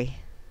scary.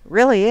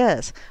 Really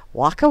is.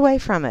 Walk away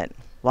from it.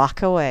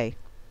 Walk away.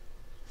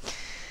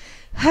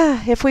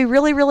 If we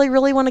really, really,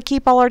 really want to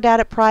keep all our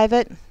data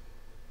private,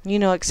 you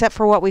know, except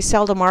for what we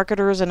sell to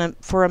marketers and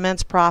for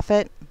immense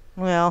profit,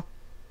 well,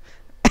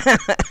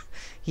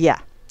 yeah.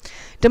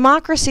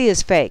 Democracy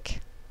is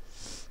fake.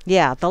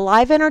 Yeah, the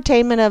live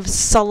entertainment of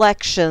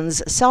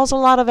selections sells a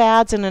lot of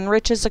ads and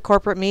enriches the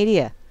corporate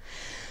media.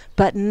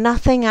 But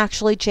nothing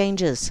actually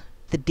changes.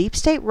 The deep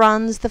state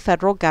runs the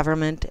federal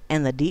government,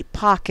 and the deep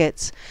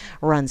pockets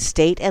run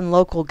state and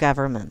local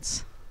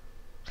governments.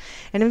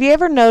 And have you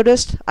ever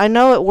noticed, I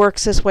know it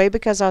works this way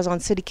because I was on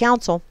city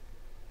council,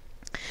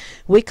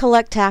 we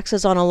collect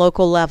taxes on a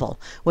local level,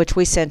 which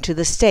we send to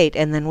the state,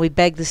 and then we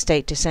beg the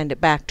state to send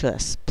it back to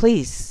us.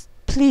 Please,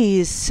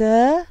 please,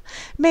 sir,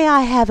 may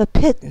I have a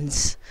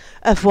pittance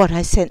of what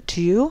I sent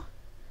to you?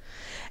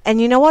 And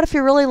you know what? If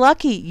you're really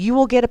lucky, you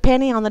will get a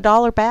penny on the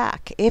dollar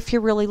back, if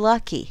you're really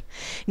lucky.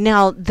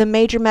 Now, the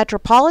major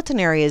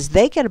metropolitan areas,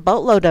 they get a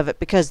boatload of it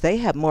because they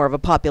have more of a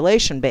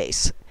population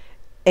base,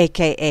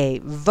 a.k.a.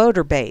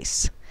 voter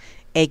base,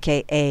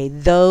 a.k.a.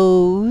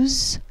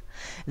 those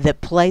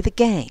that play the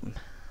game.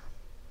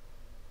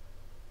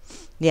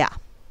 Yeah.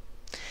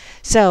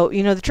 So,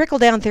 the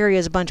trickle-down theory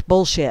is a bunch of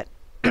bullshit.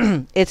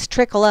 It's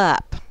trickle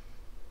up.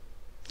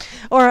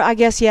 Or I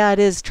guess, yeah, it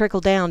is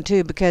trickle down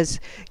too, because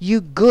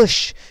you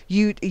gush,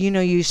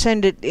 you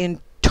send it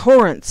in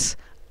torrents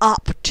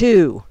up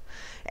too.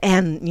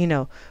 And,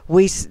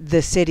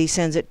 the city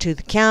sends it to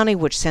the county,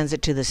 which sends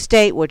it to the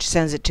state, which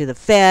sends it to the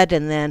Fed,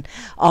 and then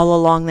all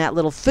along that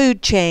little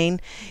food chain,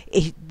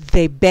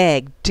 they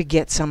beg to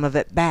get some of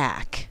it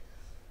back.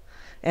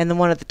 And the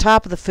one at the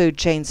top of the food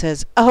chain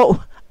says,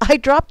 "Oh, I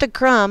dropped a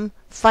crumb,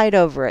 fight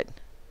over it."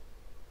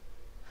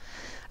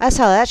 That's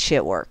how that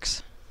shit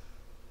works.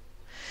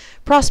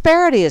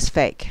 Prosperity is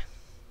fake.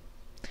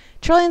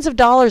 Trillions of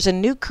dollars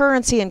in new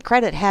currency and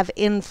credit have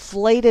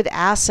inflated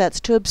assets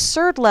to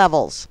absurd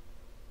levels,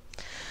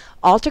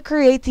 all to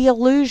create the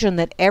illusion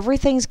that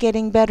everything's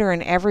getting better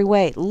in every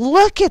way.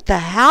 Look at the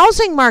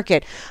housing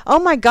market. Oh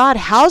my God,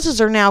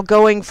 houses are now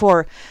going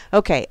for,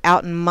 okay,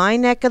 out in my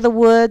neck of the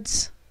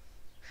woods,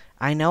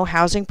 I know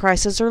housing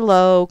prices are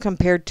low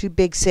compared to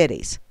big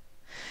cities.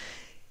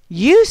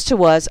 Used to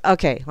was,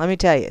 okay, let me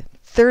tell you,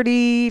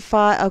 40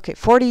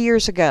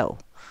 years ago,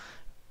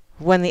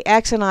 when the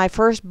ex and I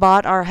first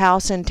bought our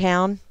house in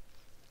town,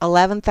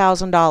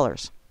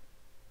 $11,000.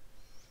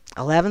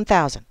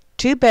 $11,000.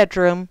 2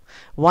 bedroom,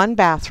 1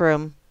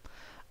 bathroom,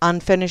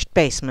 unfinished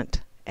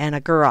basement, and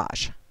a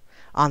garage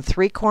on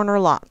 3 corner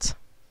lots.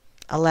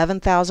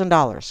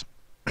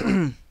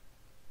 $11,000.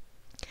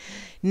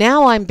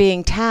 Now I'm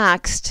being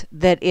taxed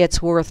that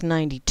it's worth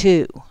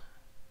 $92,000.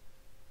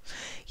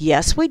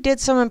 Yes, we did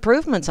some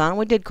improvements on it.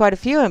 We did quite a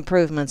few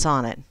improvements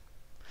on it.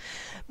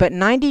 But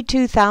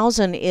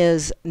 $92,000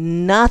 is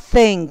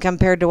nothing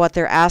compared to what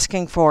they're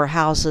asking for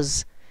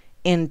houses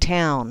in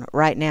town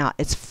right now.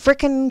 It's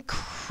freaking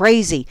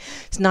crazy.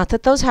 It's not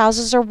that those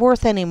houses are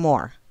worth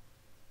anymore.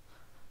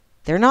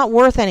 They're not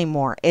worth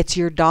anymore. It's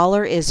your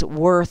dollar is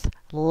worth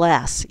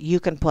less.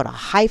 You can put a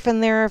hyphen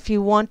there if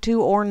you want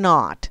to or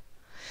not.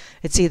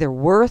 It's either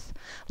worth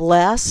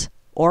less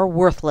or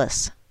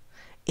worthless.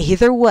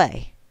 Either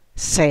way,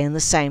 saying the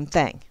same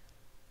thing.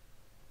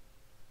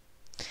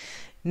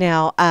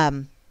 Now,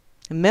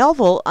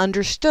 Melville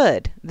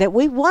understood that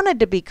we wanted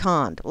to be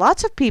conned.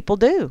 Lots of people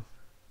do.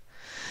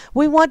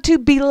 We want to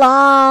be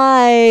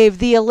live.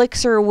 The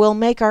elixir will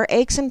make our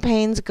aches and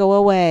pains go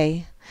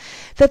away.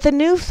 That the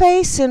new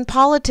face in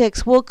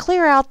politics will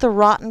clear out the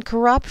rotten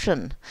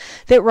corruption.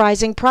 That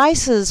rising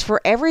prices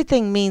for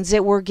everything means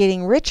that we're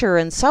getting richer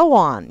and so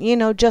on.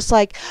 Just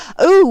like,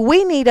 ooh,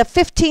 we need a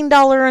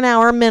 $15 an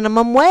hour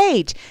minimum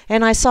wage.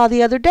 And I saw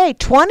the other day,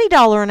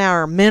 $20 an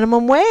hour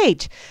minimum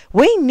wage.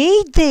 We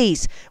need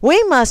these.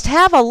 We must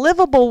have a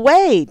livable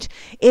wage.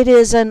 It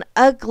is an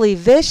ugly,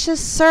 vicious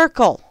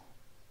circle.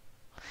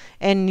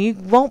 And you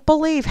won't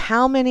believe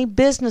how many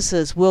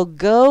businesses will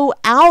go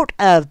out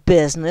of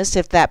business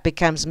if that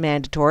becomes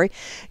mandatory.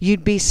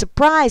 You'd be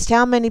surprised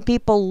how many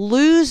people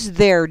lose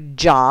their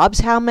jobs,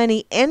 how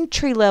many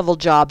entry-level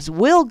jobs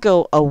will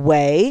go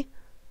away.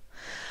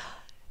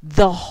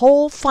 The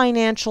whole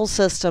financial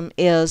system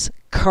is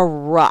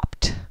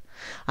corrupt.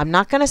 I'm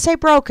not going to say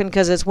broken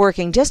because it's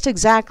working just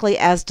exactly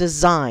as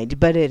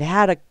designed, but it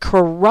had a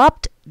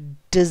corrupt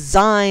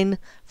design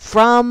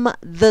from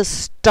the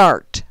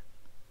start.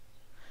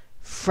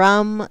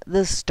 From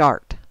the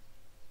start.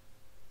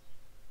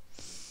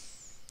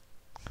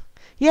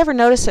 You ever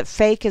notice that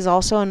fake is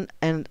also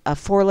a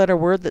 4-letter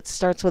word that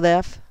starts with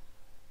F?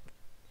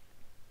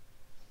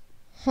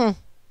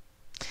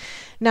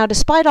 Now,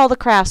 despite all the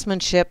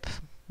craftsmanship,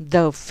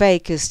 though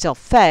fake is still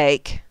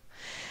fake,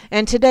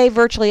 and today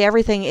virtually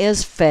everything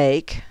is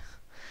fake,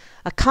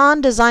 a con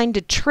designed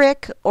to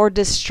trick or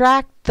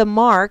distract the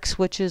marks,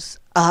 which is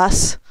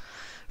us,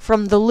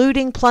 from the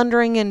looting,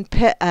 plundering, and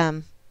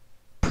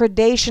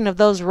predation of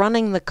those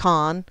running the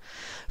con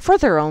for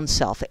their own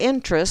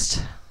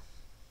self-interest.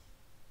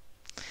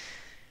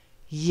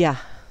 Yeah.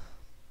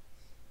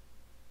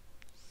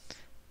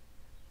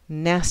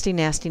 Nasty,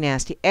 nasty,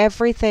 nasty.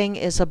 Everything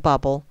is a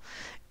bubble.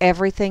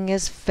 Everything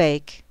is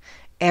fake.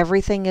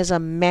 Everything is a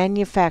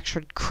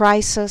manufactured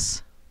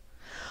crisis.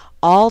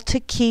 All to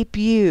keep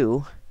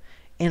you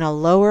in a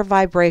lower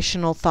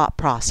vibrational thought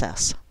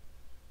process.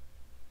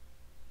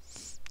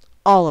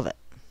 All of it.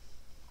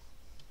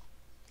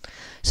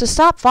 So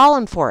stop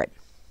falling for it.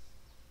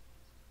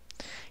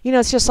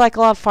 It's just like a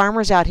lot of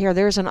farmers out here.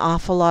 There's an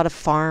awful lot of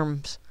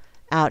farms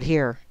out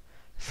here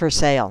for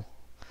sale.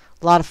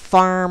 A lot of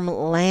farm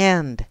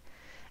land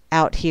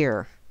out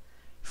here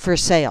for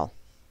sale.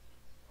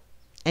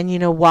 And you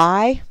know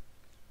why?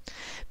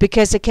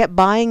 Because they kept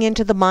buying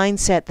into the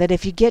mindset that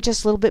if you get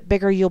just a little bit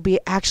bigger, you'll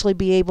actually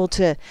be able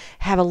to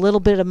have a little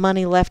bit of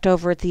money left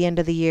over at the end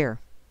of the year.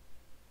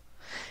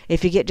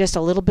 If you get just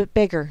a little bit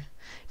bigger.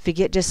 If you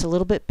get just a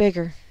little bit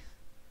bigger.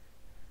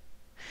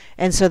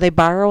 And so they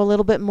borrow a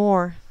little bit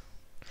more,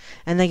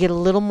 and they get a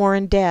little more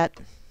in debt.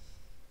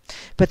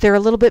 But they're a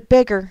little bit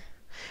bigger,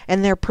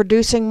 and they're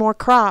producing more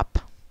crop.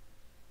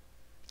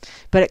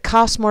 But it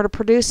costs more to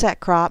produce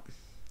that crop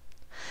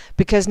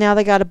because now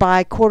they got to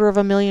buy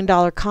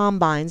 $250,000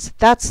 combines.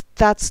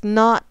 That's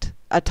not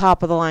a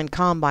top-of-the-line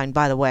combine,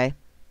 by the way.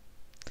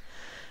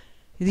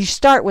 You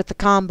start with the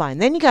combine.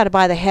 Then you got to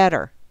buy the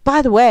header.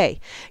 By the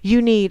way,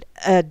 you need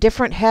a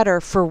different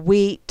header for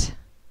wheat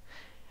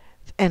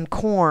and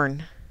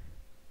corn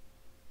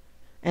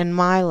and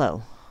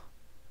milo.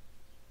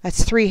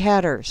 That's 3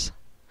 headers.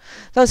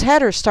 Those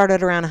headers start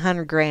at around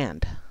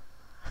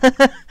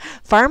 $100,000.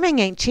 Farming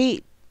ain't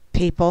cheap,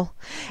 people.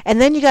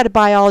 And then you got to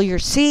buy all your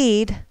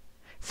seed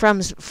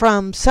from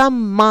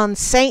some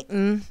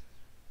Monsanto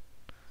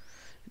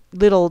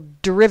little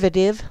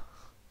derivative,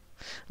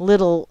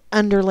 little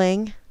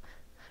underling,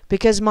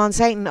 because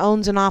Monsanto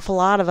owns an awful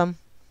lot of them.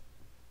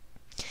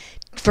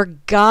 For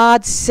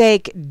God's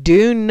sake,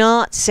 do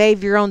not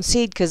save your own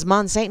seed, because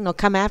Monsanto will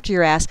come after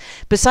your ass.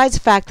 Besides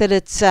the fact that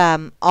it's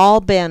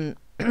all been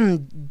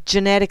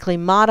genetically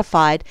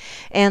modified,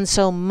 and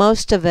so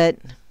most of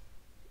it,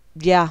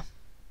 yeah,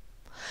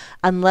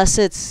 unless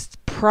it's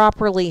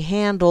properly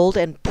handled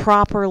and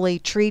properly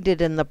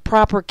treated and the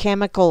proper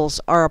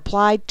chemicals are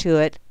applied to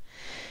it,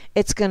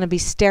 it's going to be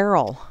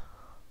sterile.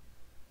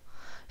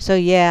 So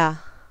yeah,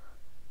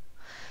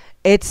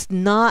 it's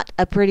not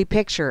a pretty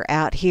picture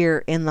out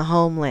here in the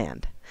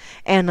homeland.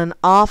 And an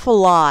awful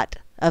lot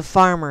of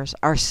farmers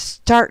are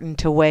starting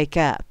to wake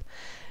up.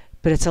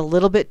 But it's a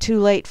little bit too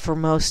late for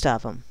most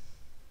of them.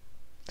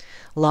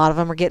 A lot of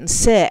them are getting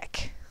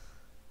sick.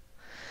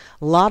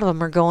 A lot of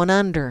them are going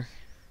under.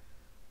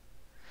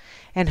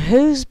 And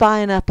who's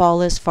buying up all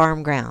this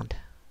farm ground?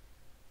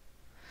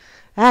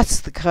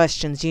 That's the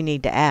questions you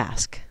need to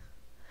ask.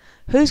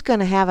 Who's going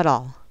to have it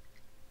all?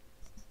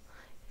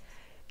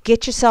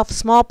 Get yourself a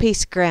small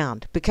piece of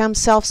ground. Become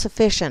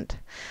self-sufficient.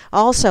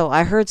 Also,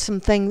 I heard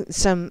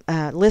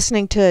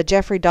listening to a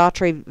Jeffrey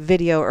Daughtry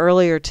video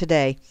earlier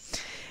today,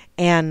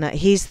 and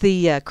he's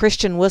the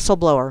Christian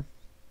whistleblower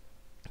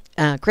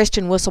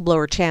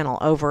channel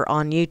over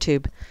on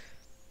YouTube.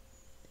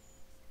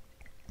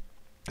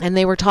 And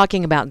they were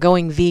talking about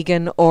going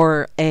vegan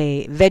or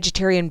a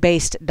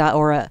vegetarian-based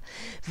or a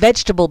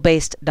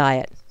vegetable-based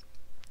diet.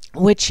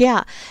 Which,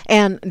 yeah,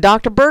 and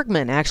Dr.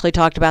 Bergman actually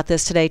talked about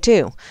this today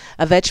too.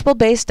 A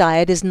vegetable-based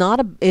diet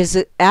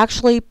is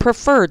actually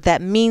preferred.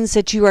 That means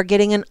that you are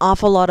getting an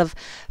awful lot of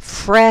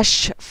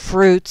fresh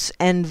fruits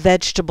and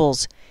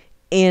vegetables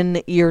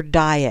in your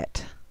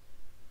diet.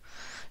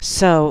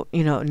 So,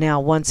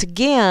 now once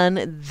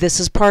again, this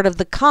is part of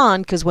the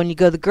con, because when you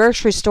go to the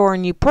grocery store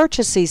and you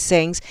purchase these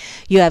things,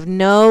 you have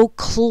no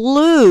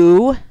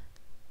clue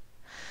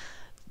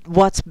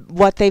what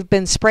they've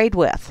been sprayed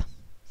with,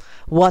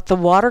 what the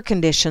water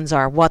conditions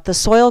are, what the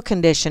soil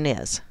condition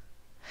is.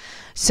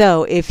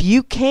 So if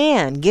you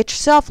can, get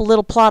yourself a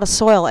little plot of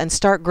soil and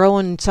start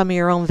growing some of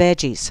your own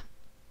veggies.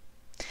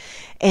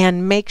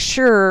 And make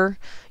sure,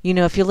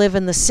 if you live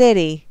in the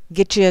city,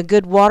 get you a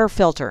good water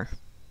filter.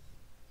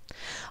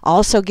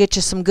 Also get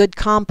you some good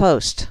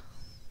compost.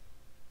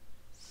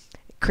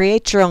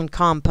 Create your own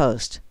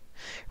compost.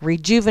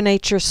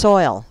 Rejuvenate your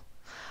soil.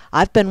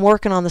 I've been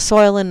working on the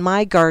soil in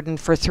my garden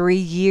for 3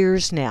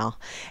 years now,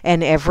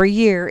 and every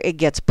year it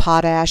gets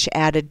potash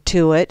added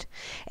to it,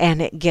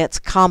 and it gets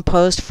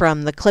compost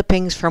from the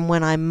clippings from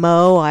when I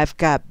mow. I've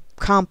got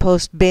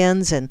compost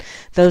bins, and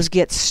those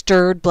get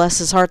stirred. Bless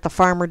his heart, the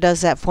farmer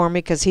does that for me,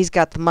 because he's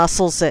got the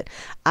muscles that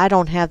I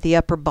don't have, the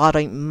upper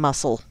body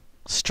muscle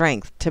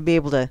strength to be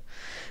able to,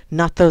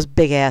 not those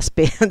big ass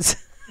bins.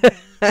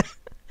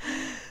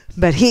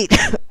 But he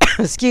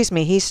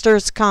he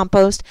stirs the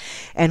compost,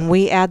 and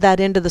we add that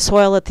into the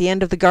soil at the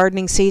end of the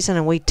gardening season,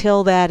 and we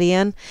till that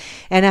in.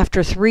 And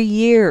after 3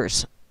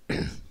 years,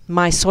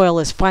 my soil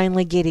is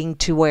finally getting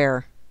to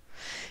where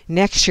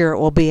next year it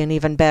will be in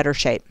even better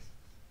shape,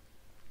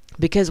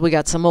 because we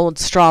got some old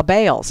straw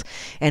bales,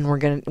 and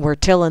we're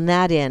tilling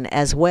that in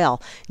as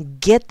well.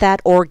 Get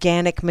that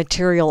organic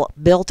material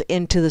built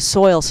into the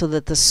soil, so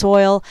that the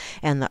soil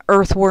and the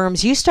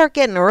earthworms, you start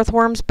getting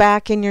earthworms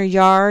back in your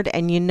yard,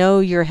 and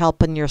you're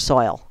helping your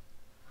soil.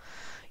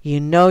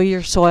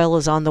 Your soil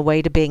is on the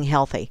way to being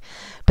healthy.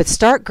 But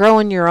start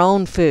growing your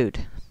own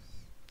food.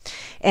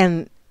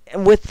 And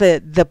with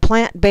the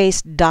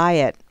plant-based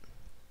diet,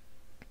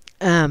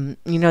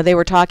 they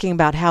were talking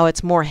about how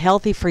it's more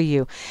healthy for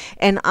you.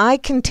 And I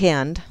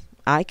contend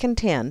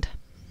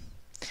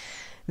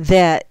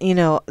that,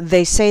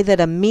 they say that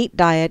a meat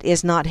diet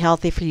is not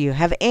healthy for you.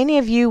 Have any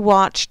of you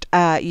watched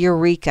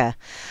Eureka?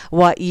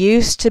 What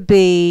used to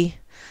be,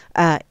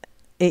 it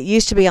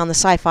used to be on the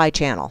Sci-Fi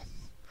Channel.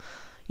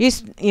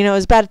 It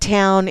was about a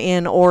town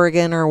in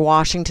Oregon or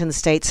Washington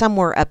State,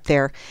 somewhere up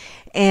there.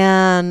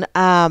 And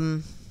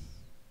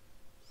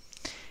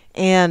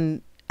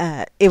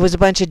it was a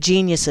bunch of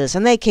geniuses,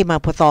 and they came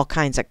up with all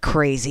kinds of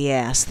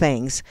crazy-ass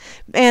things.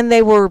 And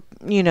they were,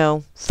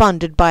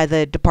 funded by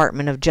the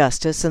Department of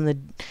Justice and the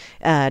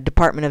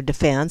Department of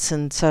Defense.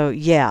 And so,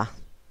 yeah,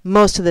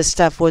 most of this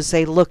stuff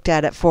they looked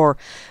at it for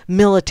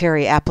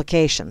military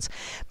applications.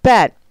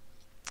 But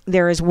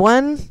there was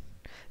one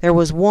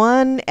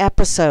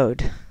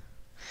episode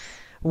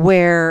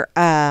where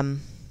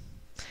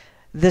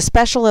the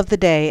special of the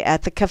day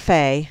at the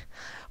cafe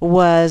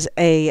was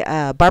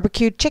a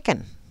barbecued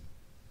chicken,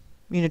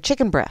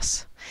 chicken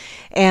breasts.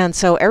 And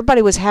so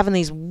everybody was having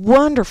these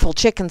wonderful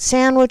chicken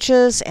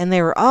sandwiches, and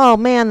they were, oh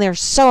man, they're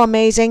so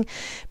amazing.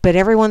 But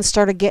everyone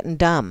started getting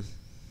dumb.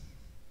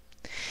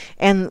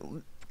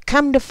 And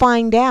come to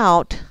find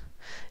out,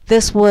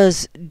 this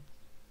was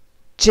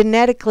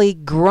genetically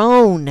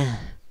grown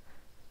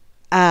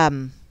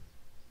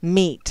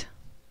meat.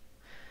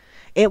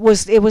 It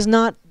was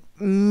not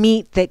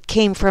meat that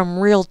came from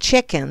real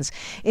chickens.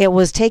 It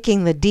was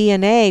taking the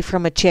DNA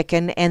from a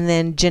chicken and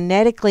then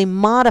genetically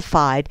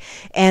modified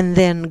and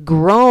then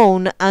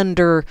grown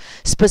under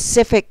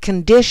specific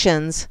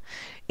conditions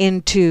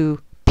into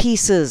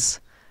pieces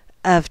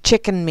of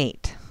chicken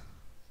meat.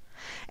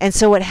 And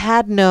so it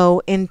had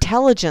no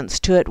intelligence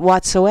to it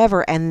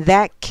whatsoever, and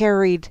that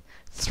carried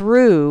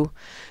through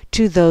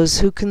to those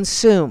who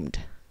consumed.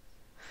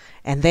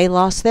 And they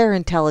lost their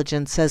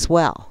intelligence as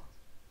well.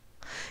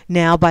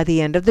 Now, by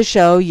the end of the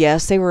show,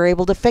 yes, they were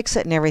able to fix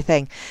it and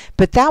everything.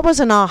 But that was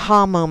an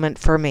aha moment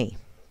for me.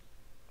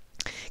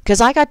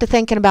 Because I got to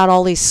thinking about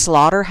all these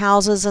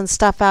slaughterhouses and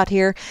stuff out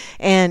here.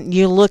 And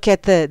you look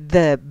at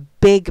the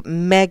big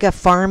mega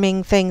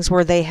farming things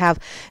where they have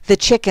the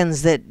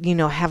chickens that,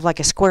 have like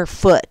a square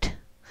foot.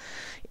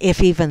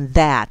 If even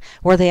that.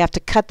 Where they have to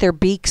cut their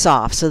beaks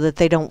off so that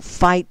they don't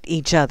fight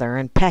each other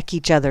and peck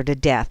each other to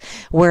death.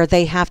 Where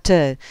they have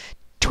to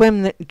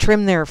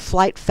trim their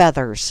flight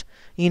feathers.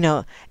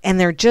 And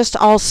they're just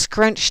all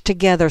scrunched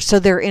together. So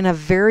they're in a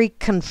very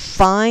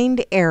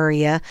confined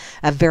area,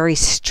 a very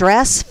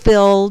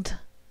stress-filled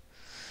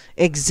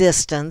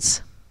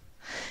existence.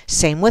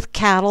 Same with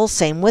cattle,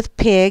 same with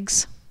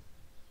pigs.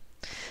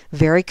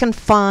 Very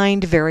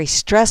confined, very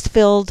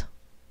stress-filled.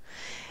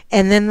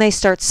 And then they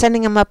start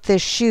sending them up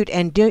this chute,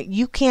 and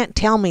you can't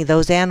tell me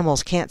those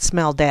animals can't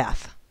smell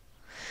death.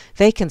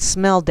 They can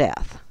smell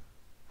death.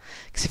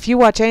 Because if you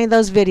watch any of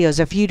those videos,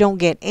 if you don't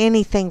get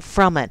anything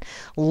from it,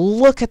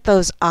 look at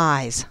those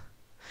eyes.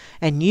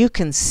 And you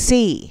can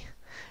see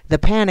the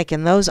panic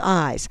in those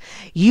eyes.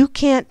 You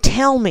can't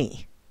tell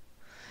me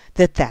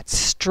that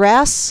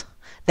stress,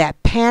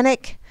 that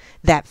panic,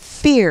 that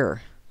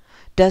fear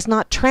does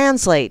not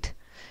translate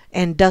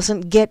and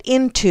doesn't get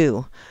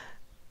into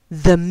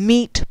the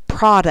meat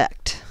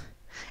product.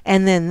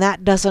 And then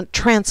that doesn't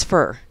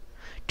transfer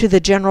to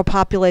the general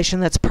population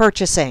that's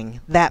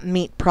purchasing that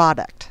meat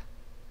product.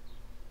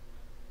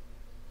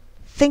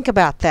 Think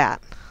about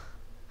that.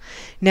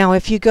 Now,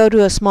 if you go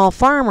to a small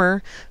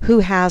farmer who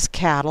has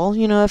cattle,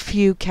 a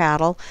few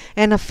cattle,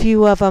 and a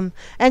few of them,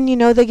 and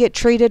they get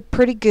treated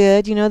pretty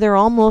good, they're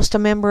almost a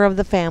member of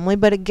the family,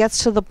 but it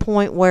gets to the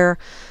point where,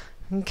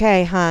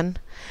 okay, hon,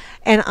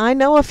 and I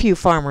know a few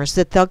farmers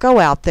that they'll go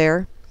out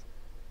there,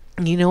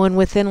 and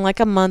within like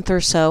a month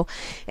or so,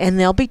 and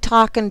they'll be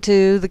talking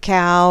to the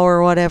cow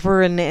or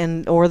whatever,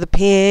 and or the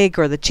pig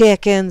or the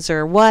chickens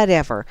or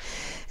whatever.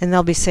 And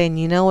they'll be saying,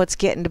 it's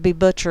getting to be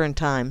butchering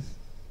time.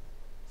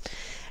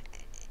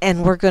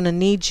 And we're going to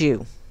need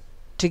you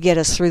to get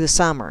us through the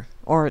summer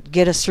or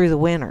get us through the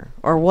winter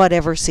or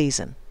whatever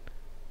season.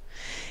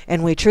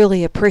 And we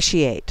truly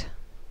appreciate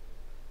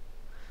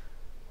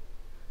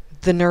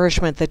the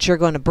nourishment that you're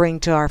going to bring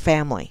to our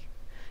family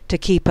to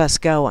keep us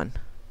going.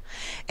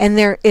 And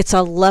it's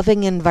a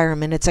loving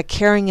environment. It's a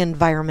caring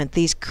environment.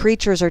 These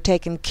creatures are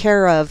taken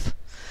care of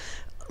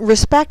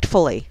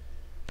respectfully.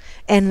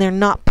 And they're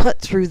not put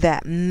through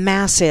that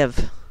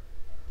massive...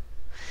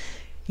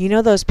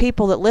 those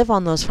people that live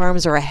on those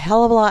farms are a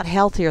hell of a lot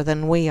healthier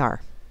than we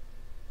are.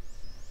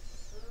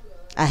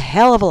 A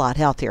hell of a lot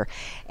healthier.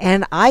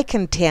 And I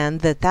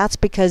contend that that's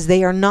because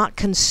they are not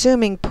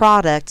consuming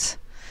products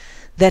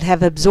that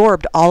have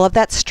absorbed all of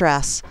that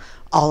stress,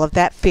 all of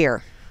that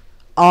fear,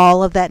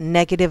 all of that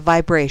negative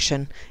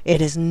vibration.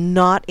 It is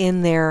not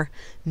in their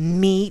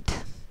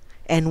meat,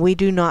 and we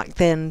do not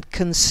then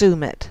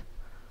consume it.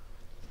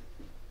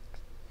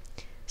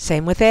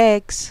 Same with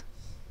eggs.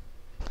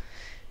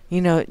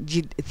 You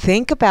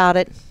think about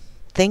it.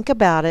 Think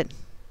about it.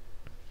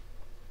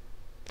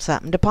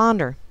 Something to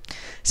ponder.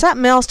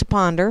 Something else to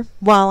ponder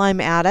while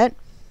I'm at it.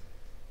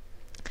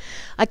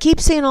 I keep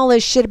seeing all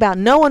this shit about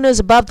no one is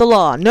above the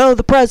law. No,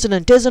 the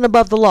president isn't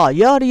above the law.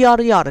 Yada,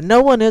 yada, yada.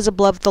 No one is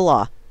above the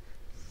law.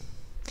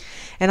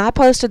 And I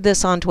posted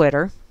this on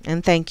Twitter.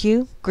 And thank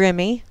you,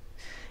 Grammy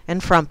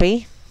and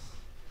Frumpy.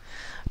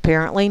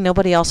 Apparently,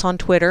 nobody else on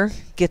Twitter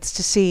gets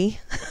to see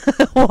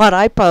what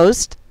I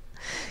post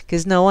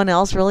because no one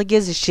else really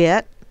gives a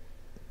shit.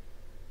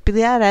 Be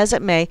that as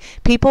it may,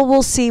 people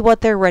will see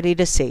what they're ready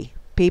to see.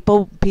 It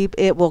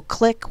will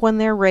click when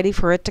they're ready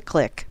for it to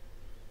click.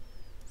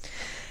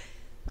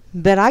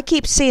 But I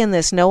keep seeing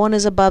this, no one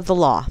is above the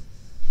law.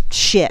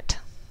 Shit.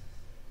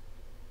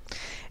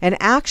 And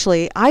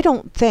actually, I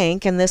don't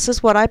think, and this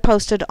is what I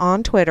posted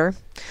on Twitter,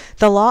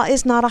 the law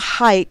is not a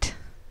height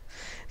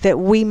that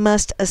we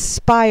must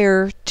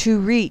aspire to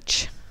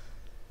reach,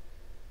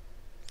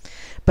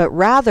 but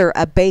rather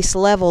a base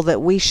level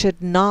that we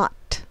should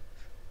not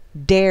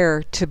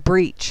dare to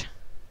breach.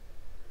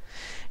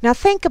 Now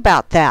think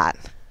about that.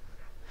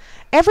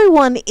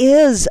 Everyone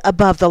is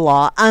above the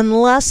law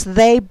unless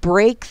they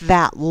break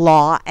that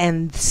law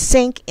and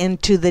sink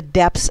into the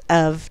depths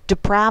of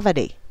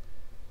depravity,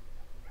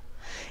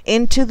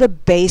 into the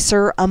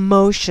baser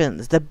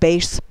emotions, the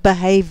base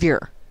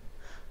behavior,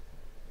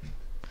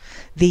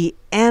 the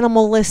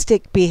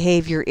animalistic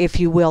behavior, if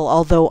you will,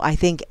 although I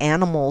think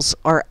animals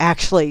are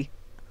actually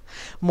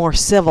more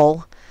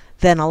civil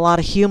than a lot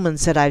of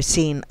humans that I've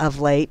seen of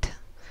late,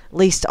 at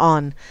least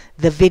on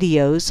the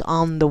videos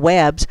on the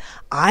webs.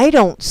 I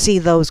don't see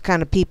those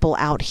kind of people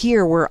out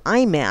here where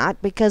I'm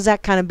at, because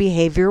that kind of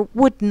behavior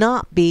would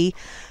not be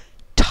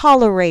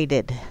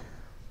tolerated.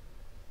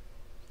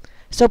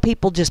 So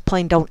people just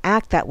plain don't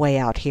act that way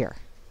out here.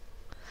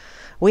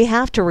 We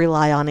have to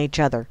rely on each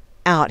other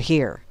out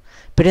here.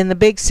 But in the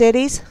big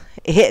cities,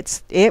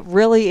 it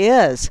really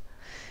is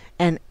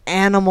an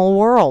animal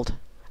world,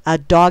 a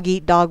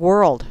dog-eat-dog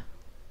world.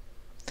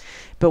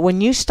 But when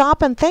you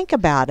stop and think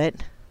about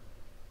it,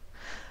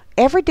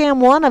 every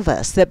damn one of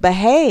us that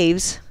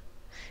behaves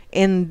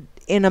in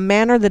a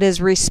manner that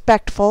is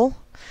respectful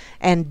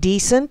and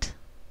decent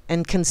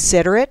and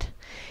considerate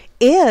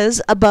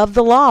is above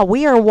the law.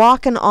 We are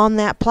walking on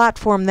that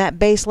platform, that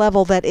base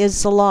level that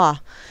is the law.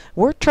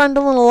 We're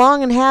trundling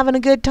along and having a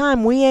good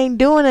time. We ain't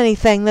doing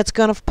anything that's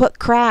going to put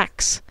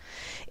cracks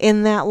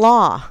in that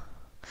law.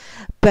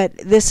 But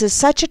this is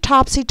such a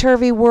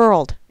topsy-turvy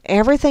world.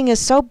 Everything is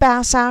so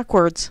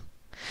bass-ackwards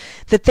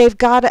that they've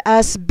got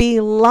us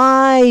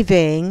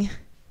believing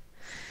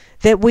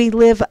that we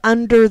live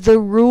under the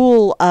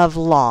rule of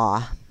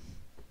law,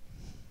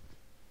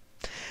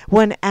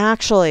 when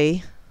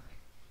actually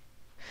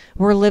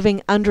we're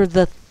living under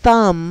the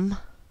thumb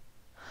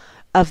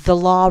of the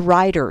law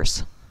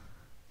writers.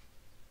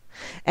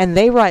 And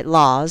they write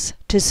laws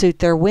to suit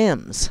their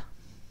whims.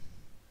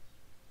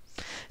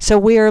 So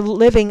we are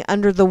living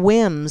under the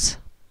whims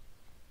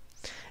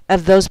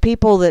of those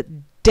people that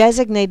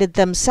designated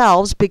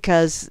themselves,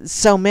 because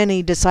so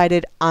many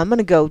decided, I'm going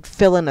to go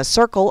fill in a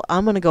circle,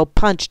 I'm going to go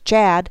punch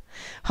Chad,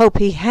 hope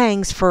he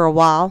hangs for a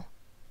while,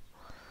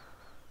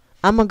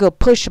 I'm going to go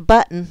push a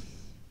button.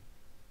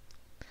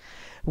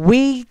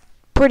 We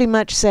pretty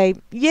much say,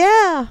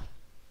 yeah,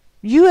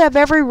 you have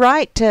every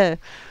right to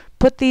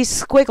put these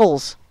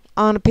squiggles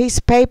on a piece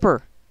of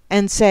paper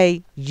and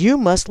say, you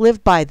must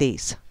live by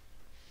these.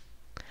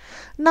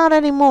 Not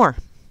anymore.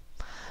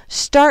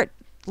 Start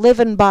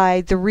living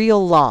by the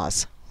real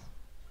laws,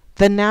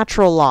 the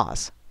natural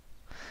laws,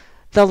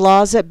 the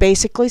laws that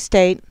basically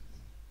state,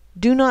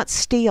 do not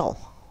steal.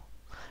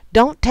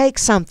 Don't take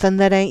something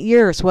that ain't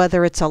yours,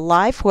 whether it's a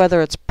life,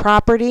 whether it's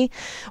property,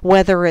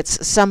 whether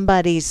it's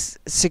somebody's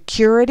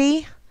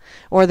security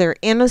or their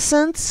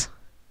innocence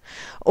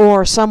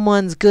or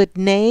someone's good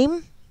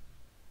name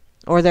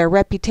or their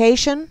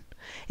reputation.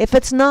 If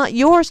it's not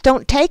yours,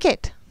 don't take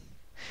it.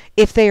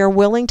 If they are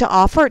willing to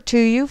offer it to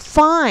you,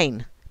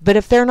 fine. But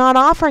if they're not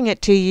offering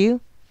it to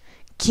you,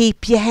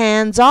 keep your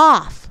hands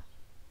off.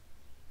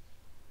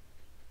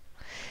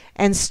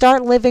 And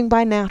start living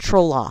by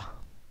natural law.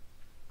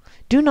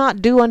 Do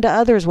not do unto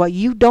others what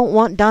you don't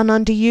want done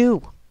unto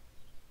you.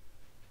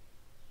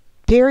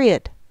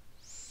 Period.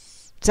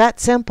 It's that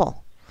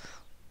simple.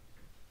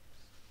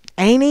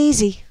 Ain't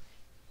easy,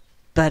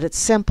 but it's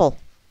simple.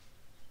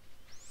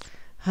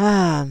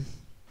 7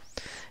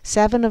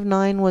 of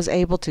 9 was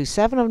able to.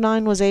 7 of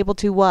 9 was able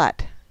to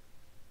what?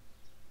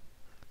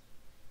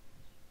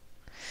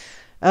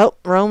 Oh,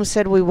 Rome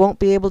said we won't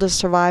be able to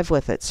survive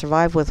with it.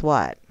 Survive with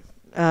what?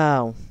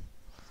 Oh.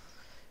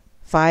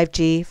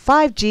 5G.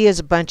 5G is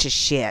a bunch of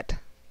shit.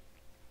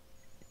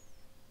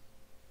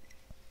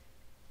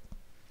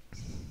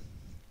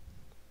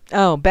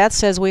 Oh, Beth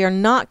says we are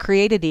not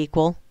created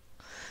equal.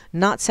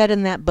 Not said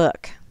in that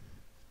book.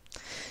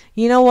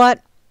 You know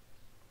what?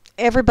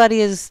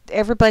 Everybody's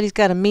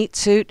got a meat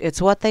suit.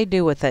 It's what they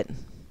do with it.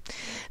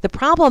 The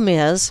problem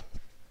is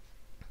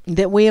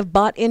that we have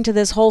bought into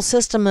this whole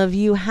system of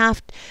you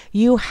have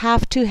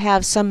to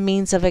have some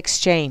means of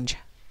exchange.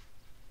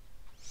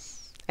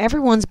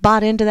 Everyone's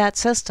bought into that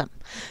system.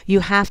 You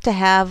have to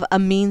have a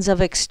means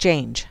of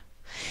exchange.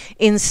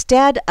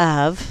 Instead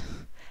of,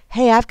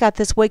 hey, I've got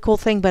this way cool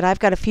thing, but I've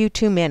got a few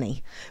too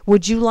many.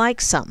 Would you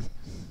like some?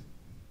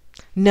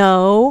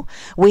 No,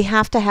 we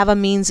have to have a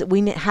means,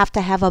 we have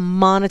to have a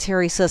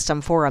monetary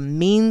system for a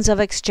means of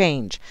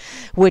exchange,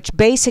 which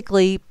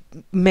basically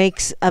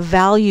makes a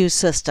value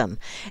system.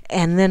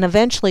 And then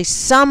eventually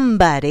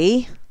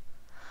somebody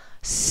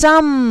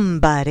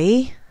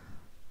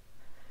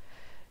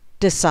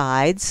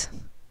decides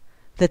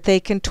that they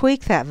can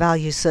tweak that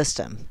value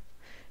system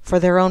for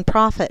their own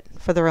profit,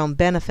 for their own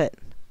benefit.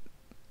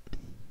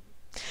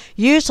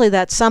 Usually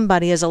that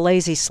somebody is a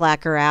lazy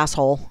slacker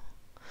asshole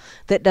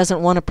that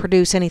doesn't want to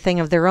produce anything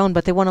of their own,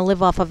 but they want to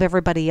live off of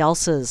everybody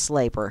else's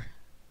labor.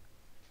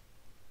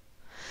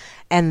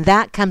 And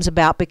that comes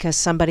about because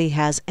somebody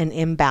has an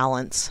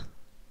imbalance.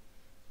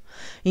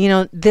 You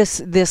know,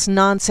 this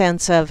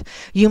nonsense of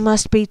you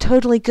must be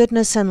totally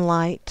goodness and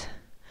light.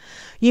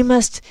 You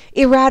must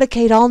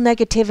eradicate all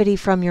negativity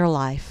from your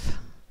life.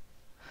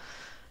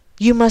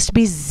 You must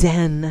be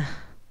Zen.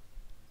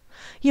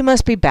 You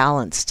must be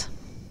balanced.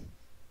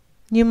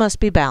 You must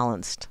be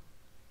balanced.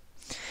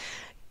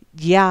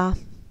 Yeah,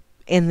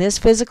 in this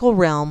physical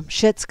realm,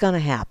 shit's going to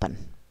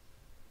happen.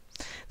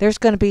 There's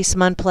going to be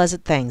some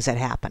unpleasant things that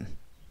happen.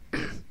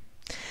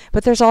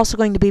 But there's also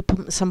going to be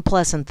some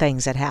pleasant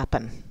things that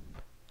happen.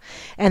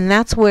 And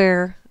that's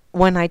where,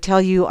 when I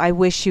tell you I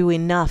wish you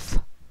enough,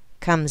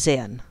 comes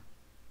in.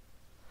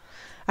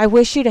 I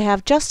wish you to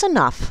have just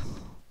enough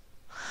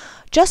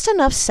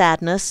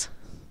sadness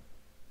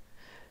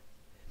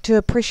to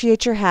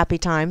appreciate your happy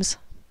times,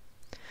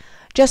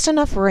 just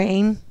enough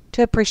rain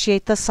to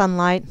appreciate the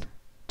sunlight,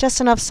 just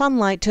enough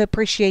sunlight to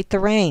appreciate the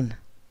rain,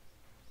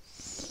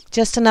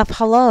 just enough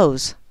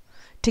hellos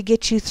to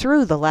get you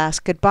through the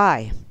last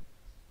goodbye.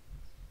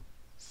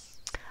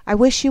 I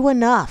wish you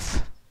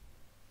enough.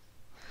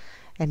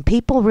 And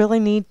people really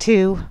need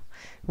to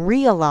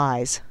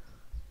realize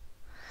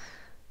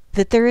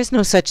that there is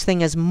no such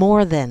thing as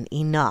more than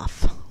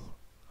enough.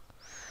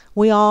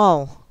 We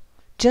all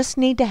just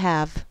need to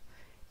have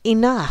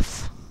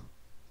enough.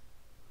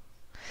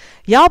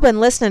 Y'all been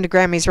listening to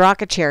Grammy's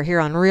Rocket Chair here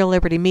on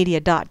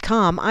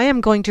RealLibertyMedia.com. I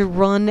am going to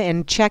run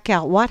and check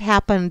out what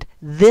happened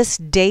this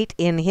date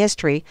in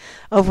history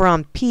over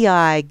on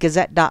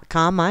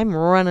PIGazette.com. I'm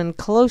running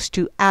close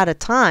to out of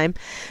time.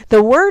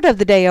 The word of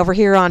the day over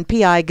here on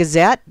PI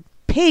Gazette,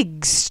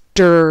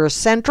 Pigster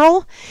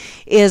Central,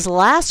 is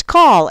last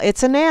call.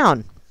 It's a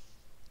noun.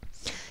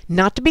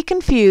 Not to be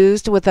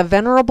confused with a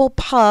venerable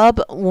pub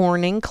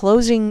warning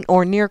closing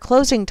or near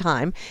closing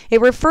time.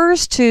 It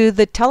refers to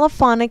the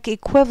telephonic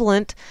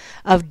equivalent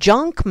of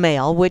junk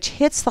mail, which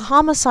hits the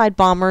homicide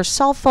bomber's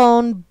cell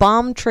phone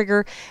bomb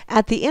trigger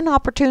at the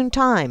inopportune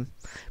time,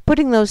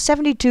 putting those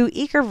 72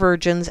 eager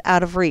virgins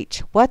out of reach.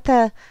 What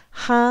the,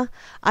 huh?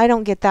 I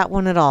don't get that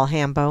one at all,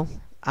 Hambo.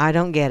 I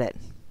don't get it.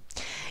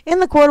 In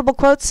the quotable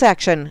quotes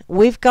section,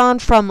 we've gone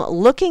from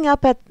looking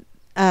up at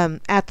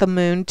the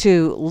moon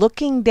to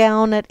looking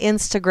down at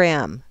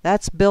Instagram.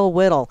 That's Bill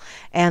Whittle,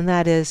 and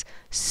that is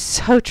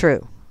so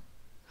true.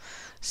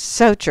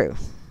 So true.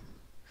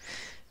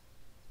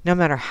 No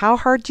matter how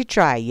hard you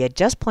try, you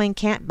just plain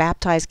can't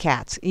baptize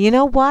cats. You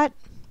know what?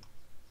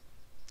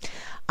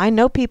 I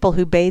know people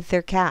who bathe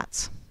their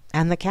cats,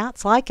 and the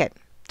cats like it.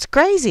 It's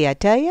crazy, I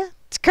tell you.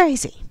 It's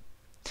crazy.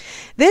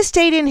 This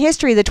date in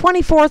history, the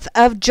 24th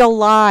of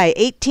July,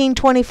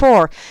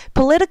 1824,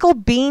 political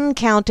bean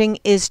counting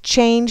is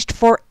changed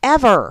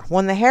forever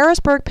when the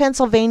Harrisburg,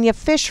 Pennsylvania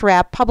Fish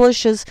Wrap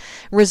publishes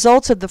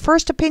results of the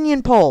first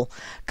opinion poll.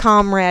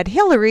 Comrade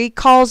Hillary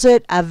calls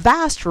it a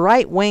vast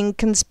right-wing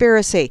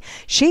conspiracy.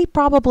 She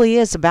probably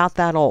is about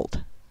that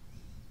old.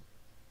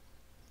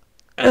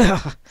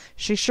 Ugh,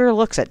 she sure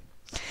looks it.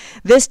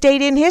 This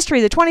date in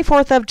history, the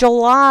 24th of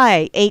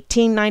July,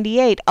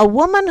 1898, a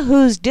woman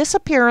whose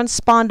disappearance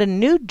spawned a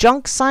new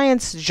junk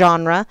science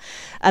genre,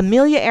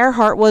 Amelia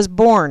Earhart, was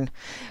born.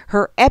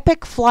 Her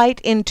epic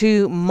flight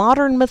into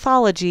modern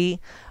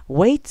mythology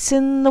waits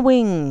in the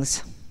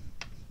wings.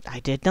 I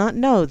did not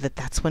know that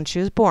that's when she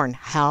was born.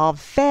 How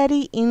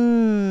very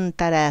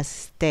interesting.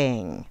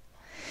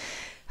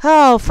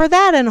 Oh, for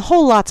that and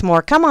whole lots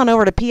more, come on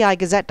over to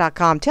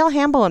PIGazette.com. Tell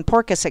Hambo and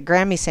Porkus at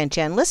Grammy sent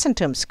you and listen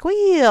to them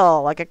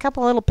squeal like a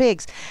couple of little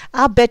pigs.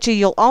 I'll bet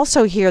you'll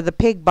also hear the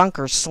pig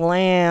bunker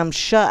slam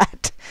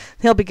shut.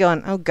 They'll be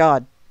going, oh,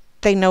 God,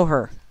 they know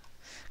her.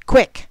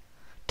 Quick,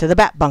 to the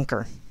bat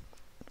bunker.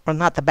 Or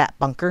not the bat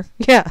bunker.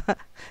 Yeah,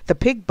 the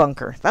pig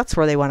bunker. That's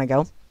where they want to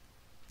go.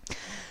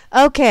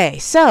 Okay,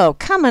 so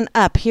coming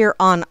up here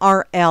on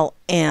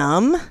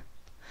RLM,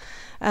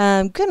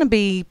 going to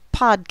be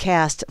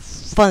podcast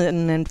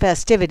fun and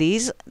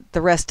festivities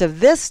the rest of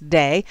this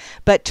day,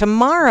 but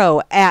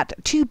tomorrow at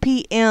 2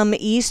 p.m.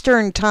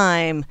 Eastern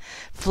Time,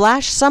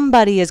 Flash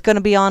Somebody is going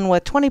to be on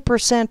with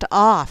 20%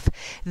 off.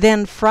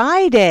 Then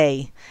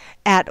Friday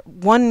at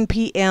 1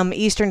 p.m.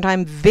 Eastern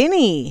Time,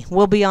 Vinny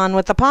will be on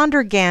with the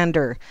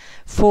Pondergander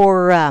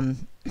for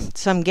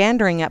some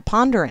gandering at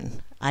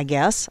Ponderin', I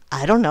guess.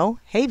 I don't know.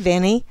 Hey,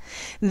 Vinny.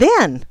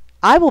 Then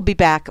I will be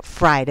back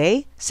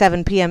Friday,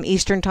 7 p.m.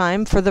 Eastern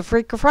Time, for the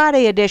Freaker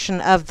Friday edition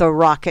of the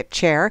Rocket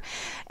Chair.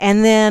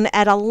 And then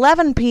at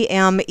 11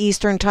 p.m.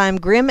 Eastern Time,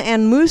 Grim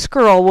and Moose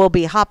Girl will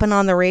be hopping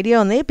on the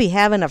radio, and they'll be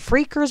having a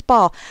Freaker's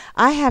Ball.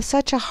 I have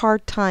such a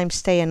hard time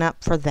staying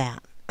up for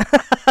that.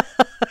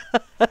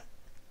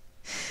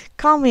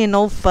 Call me an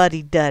old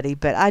fuddy-duddy,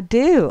 but I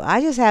do.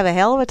 I just have a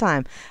hell of a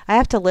time. I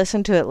have to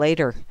listen to it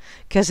later,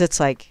 because it's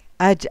like,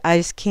 I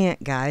just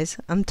can't, guys.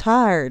 I'm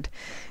tired.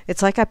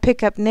 It's like I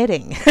pick up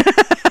knitting.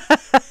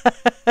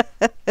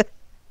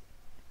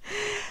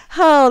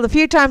 Oh, the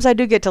few times I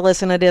do get to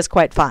listen, it is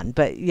quite fun.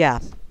 But yeah,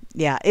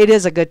 it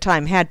is a good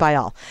time had by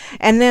all.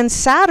 And then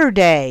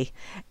Saturday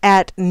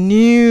at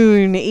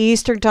noon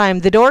Eastern Time,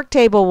 the Dork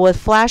Table with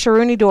Flash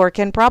Rooney Dork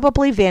and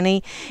probably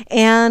Vinny,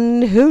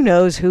 and who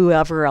knows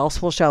whoever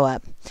else will show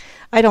up.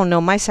 I don't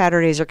know. My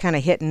Saturdays are kind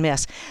of hit and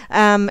miss.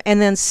 And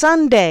then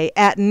Sunday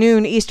at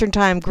noon Eastern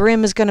Time,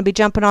 Grim is going to be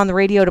jumping on the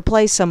radio to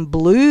play some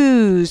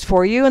blues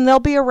for you, and there'll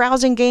be a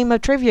rousing game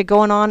of trivia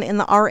going on in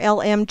the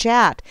RLM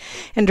chat.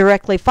 And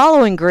directly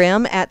following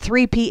Grim at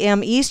 3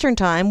 p.m. Eastern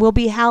Time will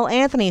be Hal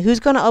Anthony, who's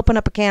going to open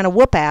up a can of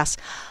whoop ass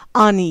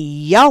on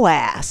yo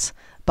ass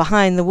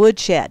behind the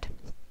woodshed.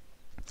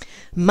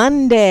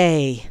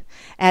 Monday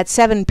at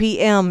 7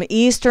 p.m.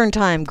 Eastern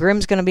Time,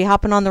 Grim's going to be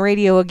hopping on the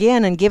radio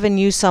again and giving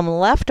you some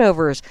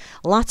leftovers.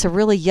 Lots of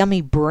really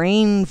yummy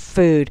brain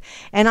food.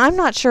 And I'm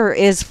not sure,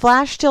 is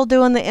Flash still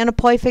doing the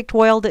Inappoific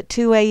World at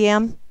 2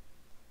 a.m.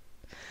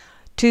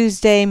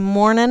 Tuesday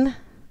morning?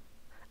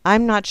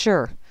 I'm not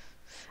sure.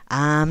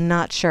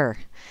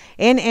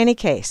 In any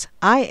case,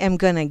 I am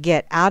going to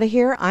get out of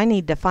here. I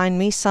need to find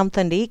me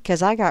something to eat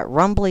because I got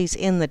rumblies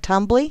in the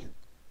tumbly.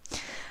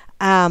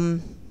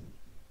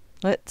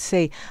 Let's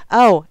see.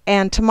 Oh,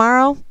 and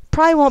tomorrow,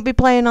 probably won't be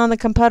playing on the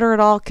computer at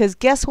all because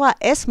guess what?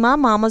 It's my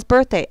mama's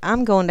birthday.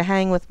 I'm going to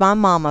hang with my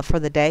mama for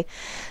the day.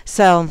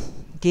 So,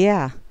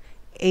 yeah.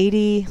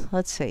 88.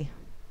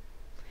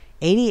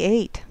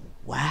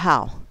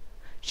 Wow.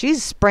 She's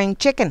a spring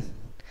chicken.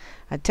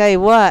 I tell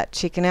you what,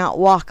 she can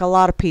outwalk a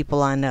lot of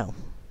people I know,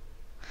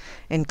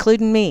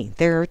 including me.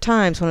 There are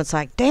times when it's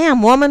like,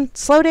 damn, woman,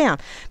 slow down.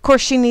 Of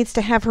course, she needs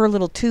to have her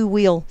little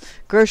 2-wheel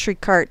grocery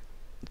cart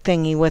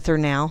thingy with her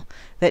now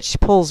that she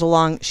pulls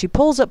along. She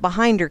pulls it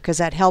behind her because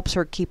that helps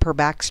her keep her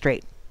back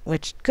straight,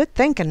 which, good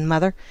thinking,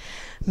 mother.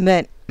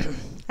 But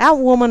that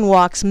woman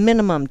walks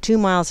minimum 2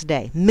 miles a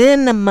day.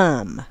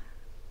 Minimum.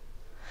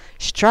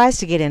 She tries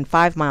to get in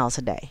 5 miles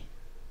a day.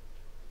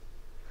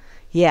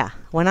 Yeah,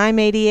 when I'm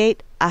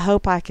 88, I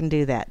hope I can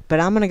do that. But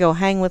I'm going to go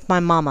hang with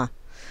my mama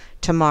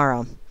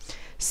tomorrow.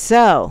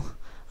 So,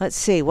 let's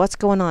see, what's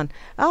going on?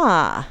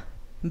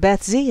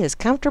 Beth Z is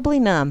comfortably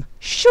numb.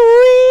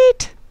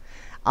 Sweet!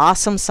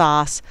 Awesome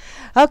sauce.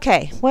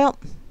 Okay, well,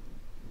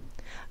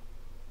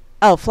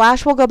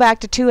 Flash will go back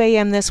to 2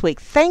 a.m. this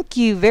week. Thank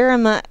you very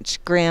much,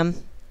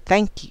 Grim.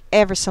 Thank you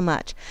ever so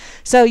much.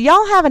 So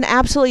y'all have an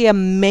absolutely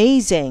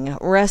amazing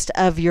rest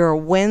of your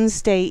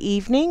Wednesday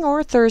evening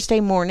or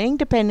Thursday morning,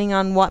 depending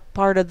on what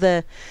part of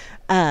the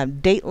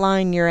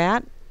dateline you're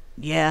at.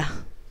 Yeah.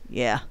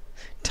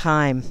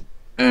 Time.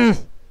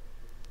 It's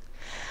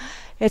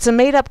a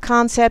made-up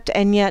concept,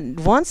 and yet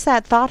once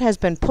that thought has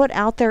been put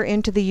out there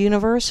into the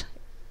universe,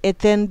 it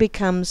then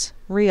becomes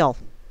real.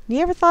 You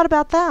ever thought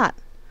about that?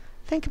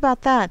 Think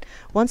about that.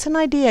 Once an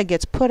idea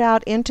gets put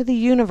out into the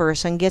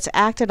universe and gets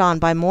acted on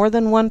by more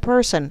than one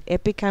person,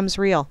 it becomes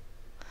real.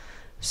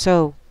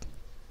 So,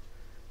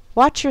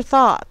 watch your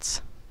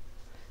thoughts.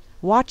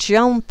 Watch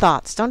your own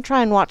thoughts. Don't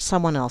try and watch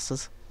someone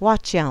else's.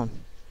 Watch your own.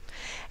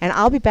 And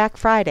I'll be back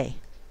Friday.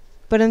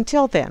 But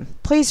until then,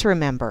 please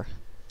remember,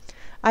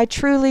 I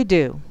truly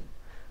do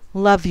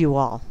love you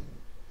all.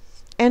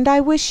 And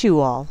I wish you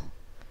all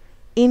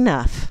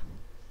enough.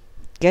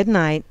 Good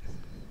night.